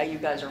to do that, you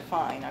guys are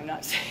fine. I'm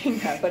not saying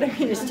that, but I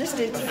mean,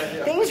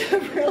 things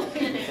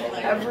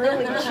have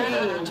really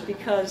changed,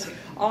 because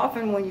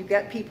often when you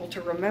get people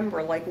to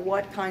remember, like,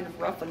 what kind of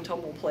rough and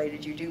tumble play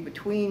did you do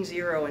between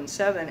 0 and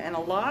 7, and a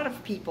lot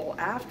of people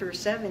after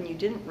 7, you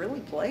didn't really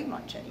play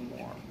much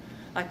anymore.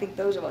 I think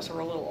those of us who are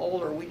a little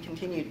older, we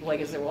continued to play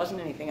because there wasn't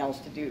anything else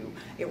to do.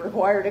 It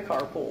required a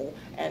carpool,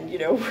 and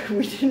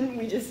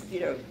we just,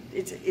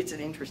 it's an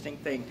interesting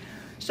thing.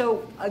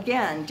 So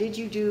again, did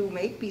you do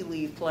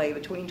make-believe play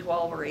between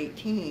 12 or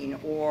 18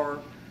 or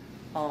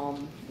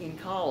in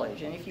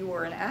college? And if you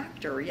were an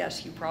actor,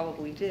 yes, you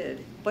probably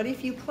did. But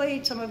if you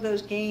played some of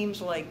those games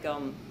like,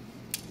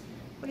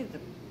 what did the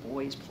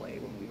boys play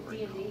when we were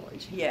in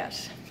college?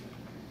 Yes.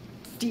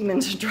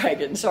 Demons and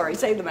Dragons, sorry,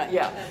 say them out,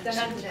 yeah.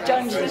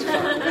 Dungeons.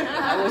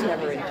 I was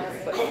never into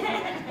it, but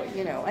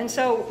and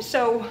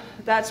so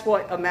that's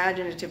what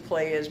imaginative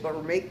play is,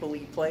 but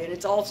make-believe play, and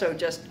it's also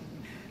just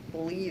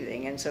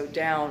believing. And so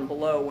down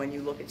below, when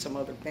you look at some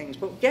other things,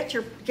 but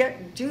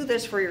do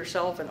this for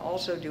yourself and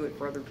also do it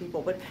for other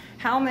people. But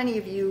how many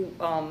of you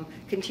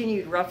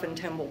continued rough and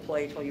tumble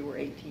play till you were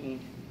 18?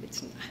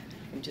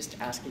 I'm just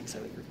asking so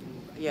you're.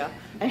 Yeah,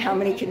 and how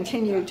many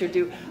continue to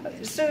do?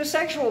 So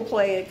sexual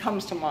play, it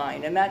comes to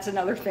mind, and that's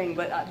another thing.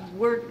 But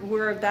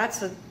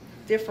that's a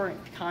different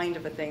kind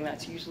of a thing.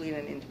 That's usually in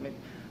an intimate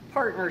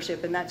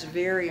partnership, and that's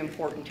very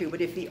important too.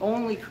 But if the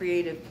only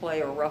creative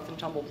play or rough and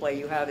tumble play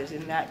you have is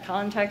in that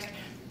context,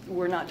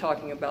 we're not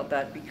talking about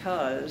that,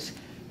 because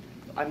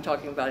I'm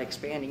talking about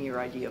expanding your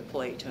idea of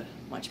play to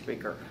much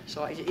bigger.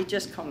 So it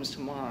just comes to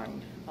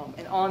mind.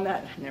 And on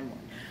that, never mind.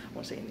 I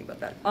won't say anything about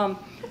that.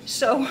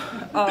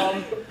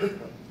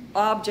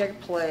 Object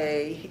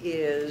play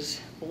is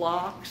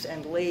blocks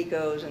and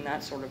Legos and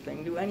that sort of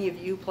thing. Do any of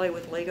you play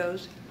with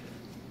Legos?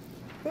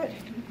 Good.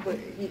 But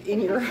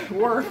in your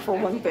work, for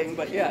one thing,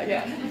 but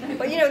yeah.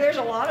 But there's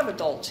a lot of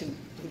adults who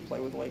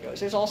play with Legos.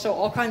 There's also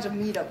all kinds of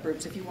meetup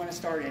groups. If you want to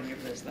start any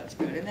of this, that's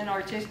good. And then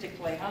artistic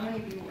play. How many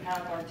of you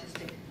have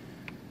artistic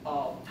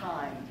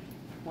time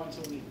once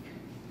a week?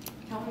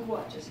 Tell me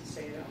what, just to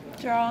say it out loud.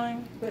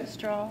 Drawing. Good.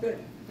 Draw. Good.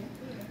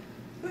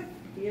 Good.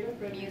 Theater,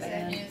 good.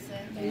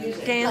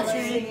 Music.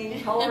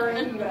 Dancing.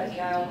 Coloring. You guys,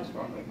 I almost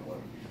brought my color.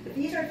 But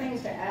these are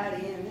things to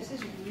add in. This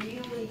is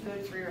really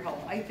good for your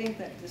health. I think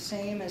that the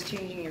same as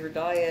changing your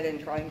diet and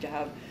trying to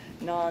have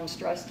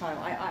non-stress time.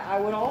 I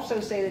would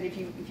also say that if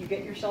you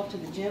get yourself to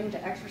the gym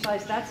to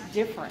exercise, that's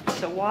different.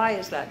 So why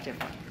is that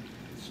different?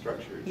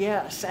 Structured.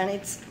 Yes, and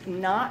it's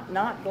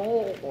not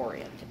goal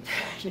oriented.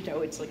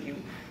 It's like you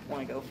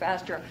want to go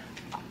faster.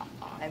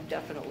 I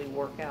definitely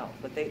work out,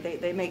 but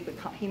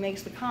he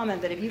makes the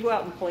comment that if you go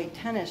out and play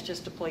tennis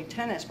just to play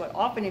tennis, but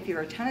often if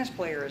you're a tennis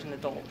player as an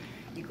adult,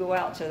 you go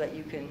out so that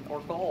you can, or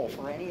golf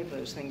or any of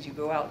those things, you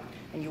go out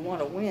and you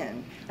want to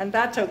win. And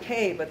that's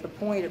okay, but the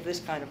point of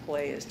this kind of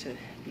play is to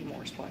be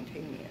more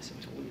spontaneous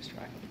and to lose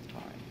track of the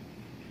time.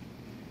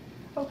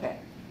 Okay,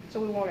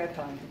 so we won't have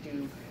time to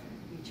do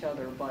each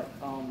other, but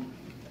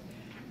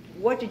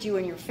what did you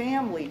and your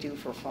family do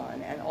for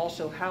fun? And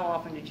also, how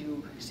often did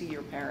you see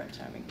your parents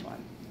having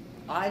fun?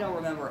 I don't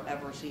remember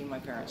ever seeing my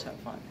parents have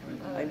fun.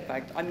 In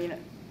fact,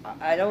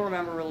 I don't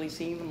remember really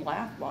seeing them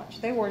laugh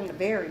much. They weren't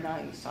very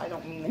nice. I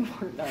don't mean they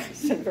weren't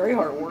nice. They're very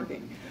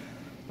hardworking.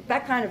 But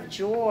that kind of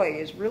joy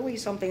is really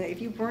something that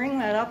if you bring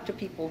that up to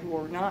people who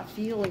are not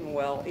feeling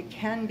well, it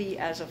can be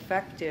as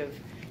effective.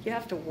 You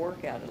have to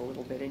work at it a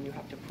little bit, and you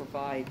have to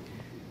provide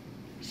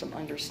some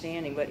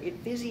understanding. But it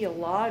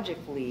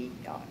physiologically,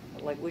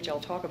 which I'll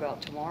talk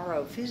about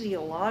tomorrow,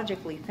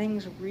 physiologically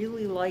things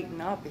really lighten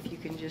up if you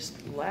can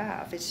just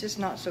laugh. It's just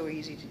not so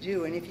easy to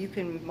do. And if you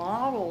can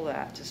model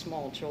that to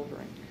small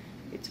children,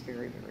 it's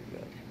very, very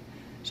good.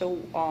 So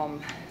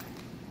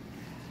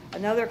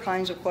another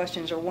kinds of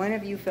questions are, when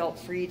have you felt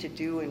free to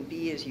do and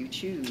be as you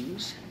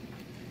choose?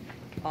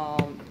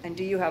 And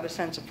do you have a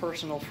sense of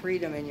personal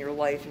freedom in your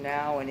life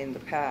now and in the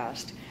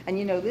past? And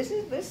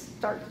this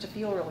starts to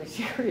feel really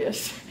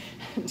serious.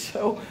 And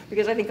so,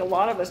 because I think a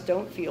lot of us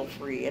don't feel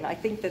free, and I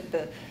think that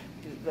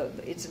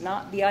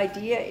the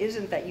idea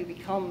isn't that you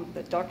become,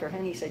 that Dr.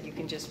 Hennie said you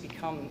can just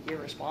become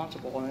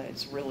irresponsible and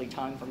it's really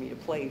time for me to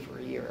play for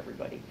a year,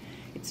 everybody.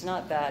 It's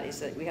not that, it's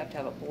that we have to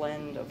have a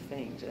blend of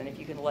things, and if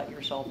you can let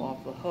yourself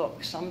off the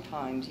hook,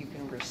 sometimes you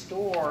can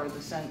restore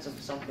the sense of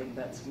something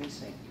that's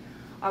missing.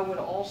 I would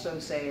also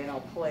say, and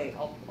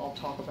I'll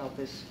talk about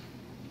this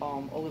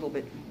a little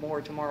bit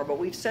more tomorrow, but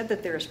we've said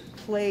that there's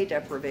play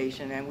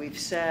deprivation, and we've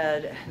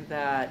said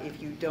that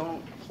if you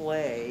don't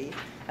play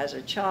as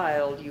a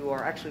child, you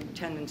are actually a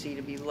tendency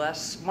to be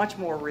much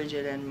more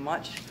rigid and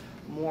much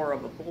more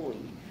of a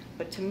bully.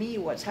 But to me,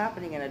 what's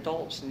happening in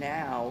adults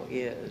now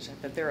is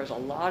that there is a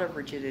lot of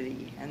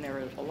rigidity, and there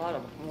is a lot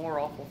of more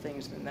awful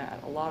things than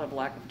that. A lot of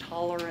lack of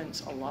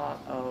tolerance, a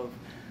lot of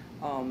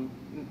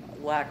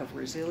lack of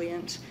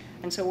resilience.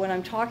 And so when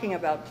I'm talking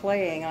about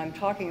playing, I'm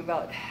talking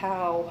about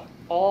how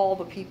all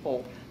the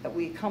people that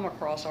we come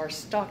across are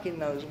stuck in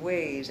those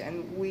ways,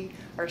 and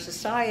our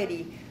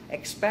society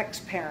expects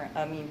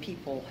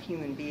people,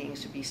 human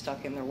beings, to be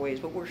stuck in their ways.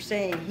 But we're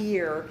saying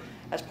here,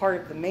 as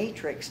part of the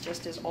matrix,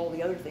 just as all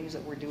the other things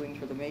that we're doing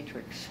for the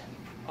matrix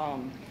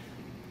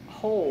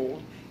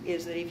hold,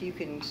 is that if you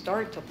can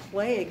start to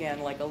play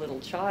again like a little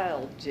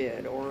child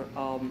did, or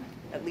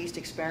at least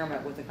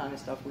experiment with the kind of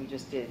stuff we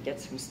just did,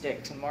 get some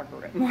sticks and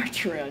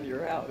march around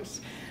your house,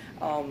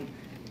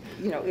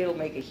 it'll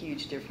make a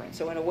huge difference.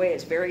 So in a way,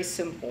 it's very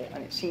simple,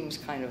 and it seems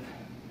kind of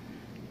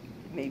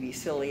maybe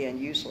silly and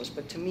useless,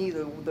 but to me,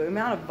 the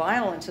amount of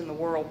violence in the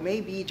world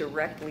may be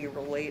directly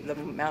related. The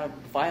amount of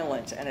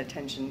violence and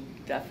attention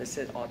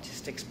deficit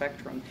autistic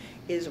spectrum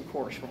is, of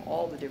course, from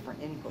all the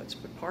different inputs,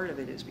 but part of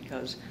it is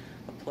because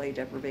of play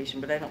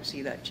deprivation, but I don't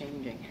see that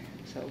changing.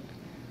 So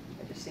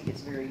I just think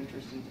it's very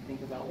interesting to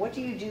think about. What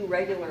do you do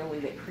regularly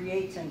that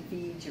creates and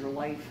feeds your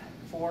life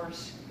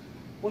force?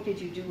 What do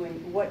you do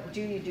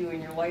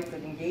in your life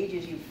that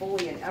engages you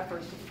fully and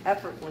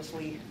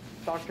effortlessly?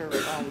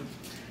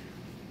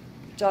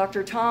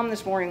 Dr. Tom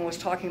this morning was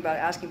talking about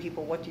asking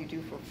people, what do you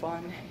do for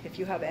fun? If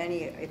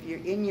you're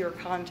in your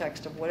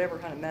context of whatever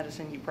kind of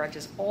medicine you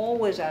practice,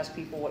 always ask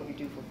people what you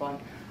do for fun.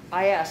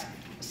 I ask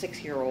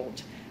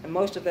 6-year-olds, and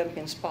most of them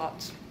can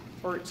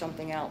spurt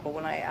something out, but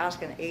when I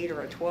ask an 8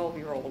 or a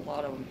 12-year-old, a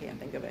lot of them can't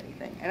think of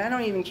anything. And I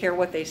don't even care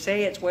what they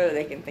say, it's whether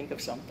they can think of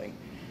something.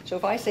 So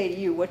if I say to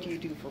you, what do you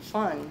do for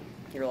fun?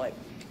 You're like,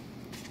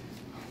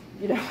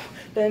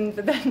 then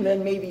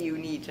maybe you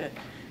need to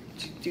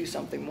do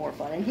something more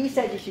fun. And he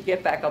said you should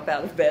get back up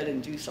out of bed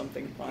and do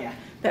something fun. Yeah.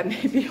 That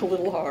may be a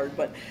little hard,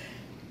 but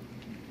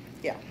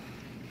yeah,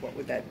 what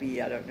would that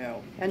be? I don't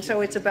know. And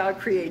so it's about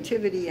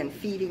creativity and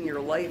feeding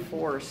your life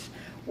force.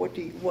 What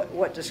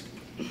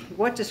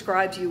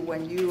describes you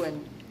when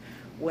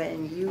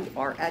you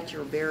are at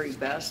your very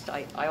best?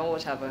 I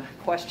always have a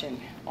question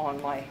on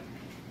my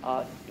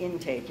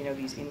intake.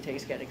 These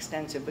intakes get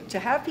extensive, but to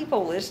have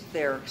people list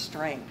their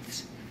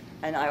strengths,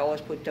 and I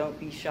always put don't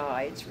be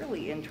shy, it's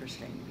really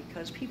interesting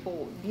because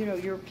people,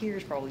 your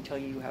peers probably tell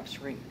you have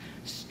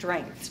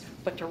strengths,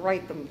 but to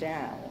write them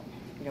down,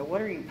 what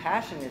are you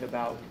passionate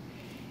about?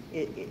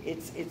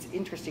 It's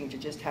interesting to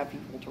just have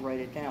people to write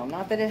it down.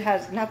 Not that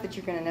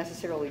you're going to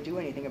necessarily do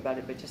anything about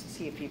it, but just to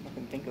see if people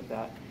can think of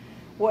that.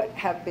 What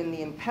have been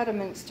the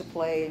impediments to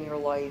play in your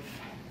life?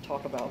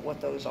 Talk about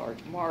what those are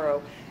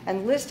tomorrow,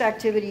 and list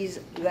activities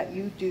that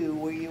you do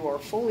where you are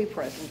fully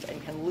present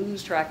and can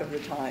lose track of the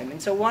time.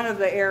 And so one of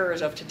the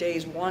errors of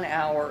today's 1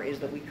 hour is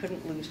that we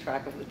couldn't lose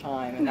track of the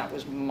time, and that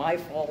was my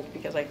fault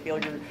because I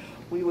feel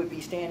we would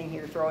be standing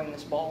here throwing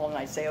this ball, and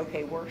I'd say,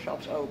 okay,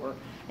 workshop's over,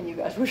 and you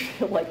guys would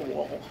feel like,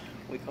 well,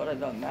 we could have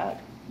done that,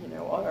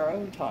 on our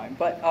own time.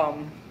 But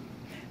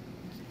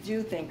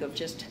do think of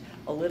just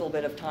a little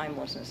bit of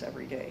timelessness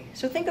every day.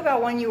 So think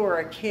about when you were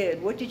a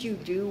kid, what did you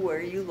do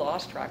where you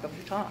lost track of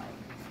your time?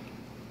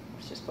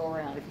 Let's just go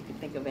around if you can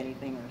think of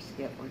anything, or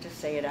skip, or just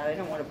say it out. I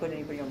don't want to put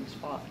anybody on the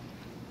spot.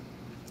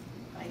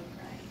 Bike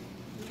riding.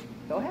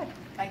 Go ahead.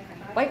 Bike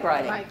riding. Bike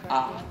riding. Bike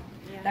riding.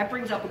 That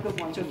brings up a good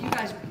one. So if you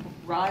guys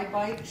ride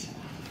bikes,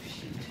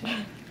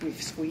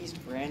 we've squeezed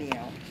Granny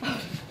out.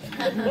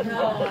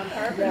 No,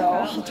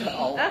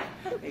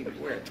 maybe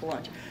wear it to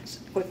lunch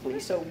quickly.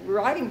 So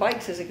riding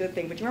bikes is a good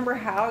thing, but you remember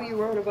how you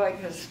rode a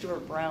bike? Because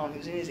Stuart Brown,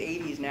 who's in his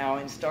 80s now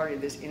and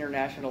started this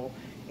International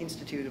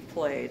Institute of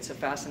Play, it's a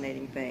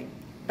fascinating thing.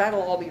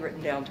 That'll all be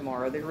written down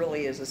tomorrow. There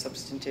really is a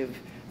substantive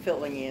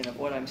filling in of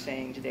what I'm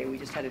saying today. We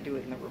just had to do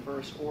it in the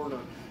reverse order.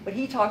 But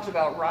he talks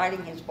about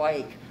riding his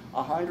bike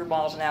 100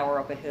 miles an hour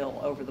up a hill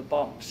over the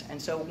bumps. And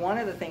so one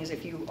of the things,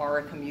 if you are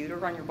a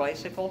commuter on your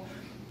bicycle,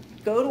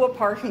 go to a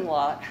parking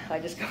lot, I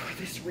discovered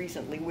this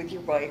recently, with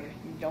your bike,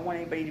 you don't want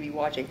anybody to be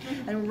watching,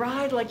 and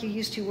ride like you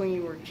used to when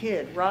you were a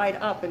kid. Ride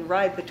up and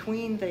ride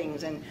between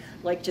things, and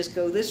like just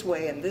go this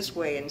way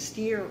and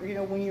steer.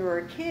 When you were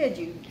a kid,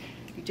 you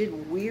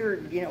did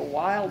weird,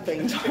 wild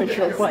things on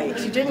your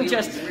bikes. You didn't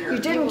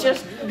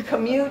just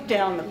commute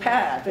down the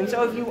path. And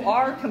so if you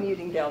are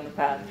commuting down the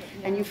path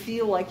and you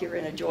feel like you're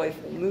in a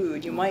joyful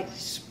mood, you might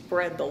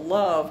spread the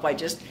love by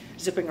just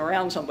zipping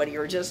around somebody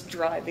or just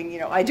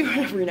driving. I do it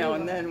every now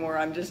and then where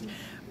I'm just,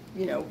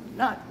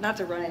 not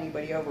to run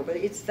anybody over, but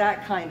it's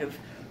that kind of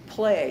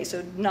play.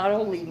 So not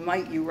only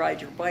might you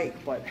ride your bike,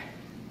 but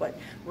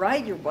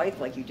ride your bike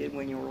like you did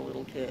when you were a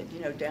little kid,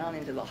 down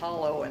into the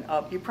hollow and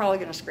up. You're probably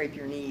going to scrape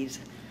your knees.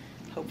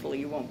 Hopefully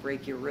you won't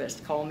break your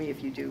wrist. Call me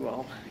if you do,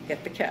 I'll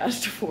get the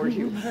cast for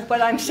you.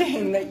 But I'm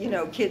saying that,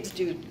 kids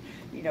do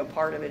you know,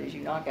 part of it is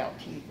you knock out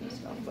teeth and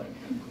stuff. But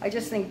I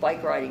just think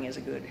bike riding is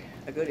a good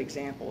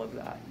example of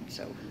that.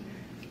 So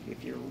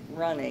if you're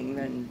running,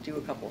 then do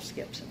a couple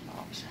skips and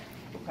hops.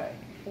 Okay.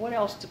 What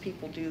else do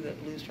people do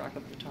that lose track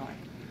of the time?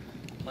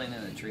 Playing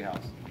in a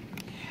treehouse.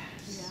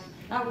 Yes.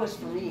 That was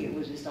for me. It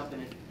was just up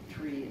in a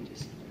tree and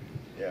just.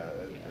 Yeah,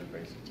 it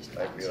brings.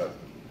 We have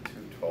 2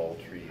 tall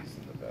trees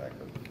in the back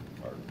of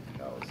our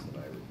house,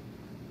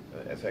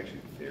 and it's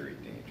actually very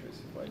dangerous.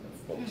 If I know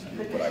folks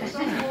knew what I was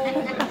doing,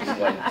 it was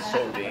like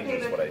so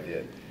dangerous what I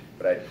did.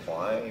 But I'd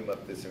climb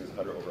up this. It was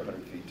over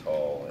 100 feet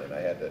tall, and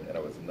I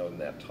was not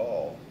that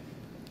tall.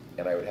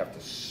 And I would have to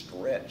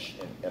stretch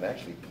and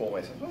actually pull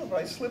myself. Oh, if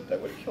I slipped, I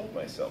would have killed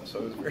myself. So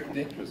it was very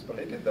dangerous, but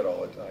I did that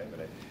all the time.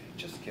 And I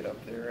just get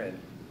up there, and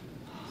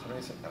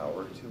sometimes an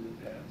hour or 2 would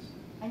pass.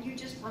 And you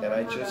just And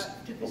I just,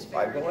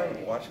 I go out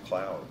and watch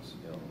clouds,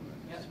 you know.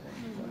 Yep.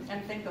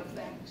 And think of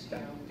things, you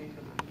know. Think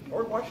of,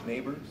 or watch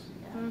neighbors.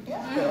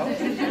 yeah.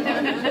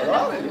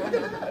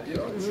 You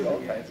know, it's all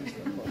kinds of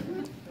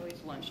stuff.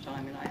 It's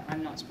lunchtime, and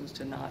I'm not supposed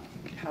to not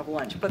have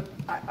lunch. But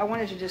I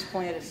wanted to just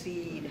plant a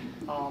seed.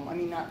 I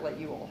mean, not let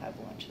you all have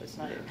lunch. That's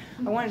not it.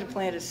 I wanted to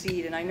plant a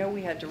seed, and I know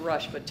we had to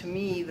rush, but to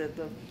me,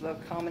 the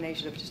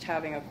combination of just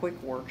having a quick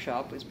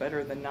workshop is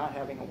better than not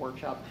having a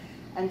workshop.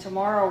 And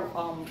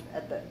tomorrow,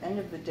 at the end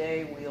of the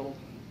day, we'll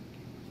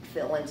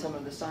fill in some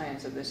of the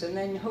science of this, and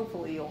then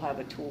hopefully you'll have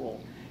a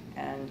tool.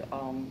 And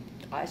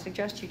I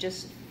suggest you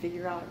just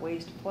figure out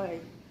ways to play.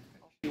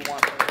 You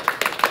want